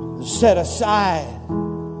 set aside,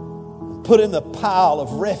 put in the pile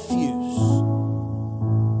of refuse,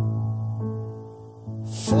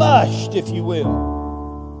 flushed, if you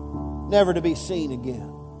will, never to be seen again.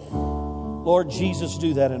 Lord Jesus,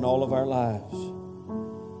 do that in all of our lives.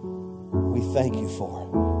 We thank you for it.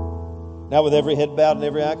 Now, with every head bowed and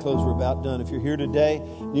every eye closed, we're about done. If you're here today,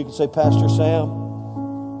 you can say, Pastor Sam,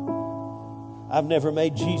 I've never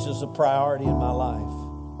made Jesus a priority in my life.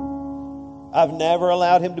 I've never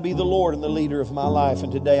allowed him to be the Lord and the leader of my life.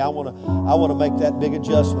 And today I want to make that big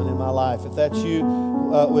adjustment in my life. If that's you,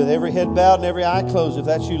 with every head bowed and every eye closed, if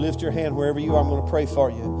that's you, lift your hand wherever you are. I'm going to pray for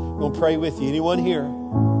you. I'm going to pray with you. Anyone here?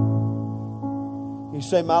 You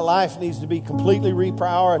say, my life needs to be completely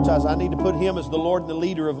reprioritized. I need to put him as the Lord and the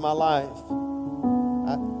leader of my life.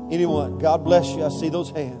 Anyone? God bless you. I see those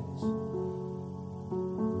hands.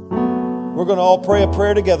 We're going to all pray a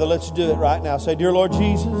prayer together. Let's do it right now. Say, dear Lord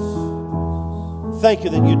Jesus, thank you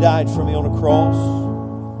that you died for me on a cross,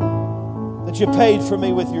 that you paid for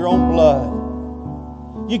me with your own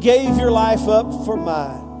blood. You gave your life up for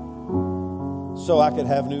mine so I could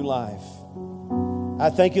have new life. I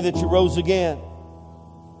thank you that you rose again.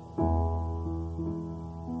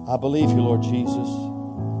 I believe you, Lord Jesus.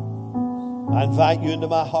 I invite you into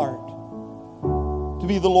my heart to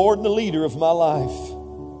be the Lord and the leader of my life.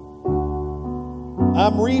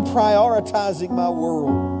 I'm reprioritizing my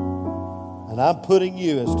world, and I'm putting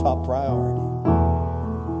you as top priority.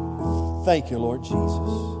 Thank you, Lord Jesus.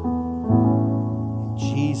 In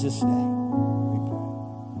Jesus' name we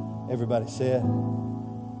pray. Everybody said,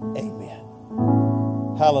 amen.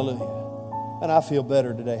 Hallelujah. And I feel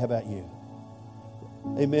better today. How about you?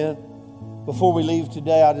 Amen. Before we leave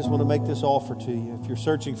today, I just want to make this offer to you. If you're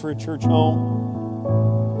searching for a church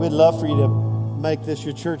home, we'd love for you to make this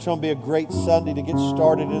your church home. Be a great Sunday to get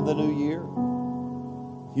started in the new year.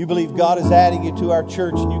 If you believe God is adding you to our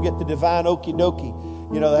church and you get the divine okie dokie,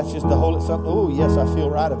 that's just the whole something. Oh, yes, I feel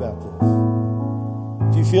right about this.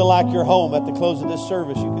 If you feel like you're home at the close of this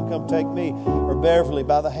service, you can come take me or Beverly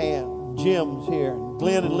by the hand. Jim's here.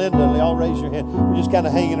 Glenn and Linda, they all raise your hand. We're just kind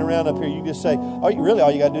of hanging around up here. You can just say, all you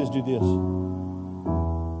got to do is do this.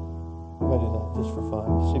 Everybody do that just for fun.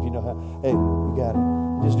 See if you know how. Hey, you got it.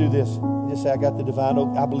 Just do this. Just say, I got the divine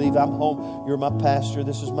oak. I believe I'm home. You're my pastor.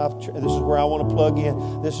 This is where I want to plug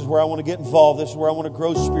in. This is where I want to get involved. This is where I want to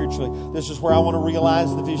grow spiritually. This is where I want to realize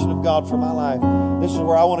the vision of God for my life. This is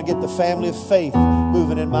where I want to get the family of faith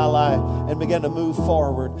moving in my life and begin to move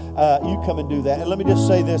forward. You come and do that. And let me just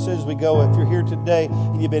say this as we go. If you're here today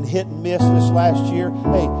and you've been hit and miss this last year,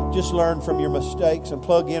 hey, just learn from your mistakes and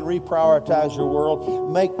plug in, reprioritize your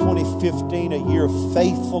world. Make 2015 a year of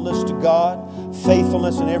faithfulness to God,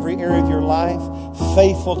 faithfulness in every area of your life,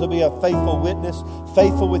 faithful to be a faithful witness,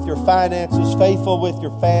 faithful with your finances, faithful with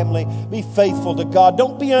your family. Be faithful to God.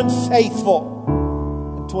 Don't be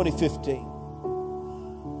unfaithful in 2015.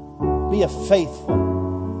 Be a faithful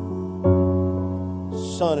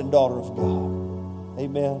son and daughter of God.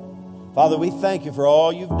 Amen. Father, we thank you for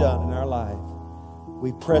all you've done in our life.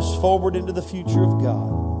 We press forward into the future of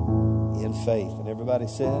God in faith. And everybody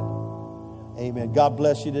said, amen. God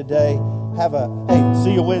bless you today.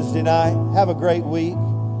 See you Wednesday night. Have a great week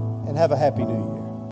and have a happy New Year.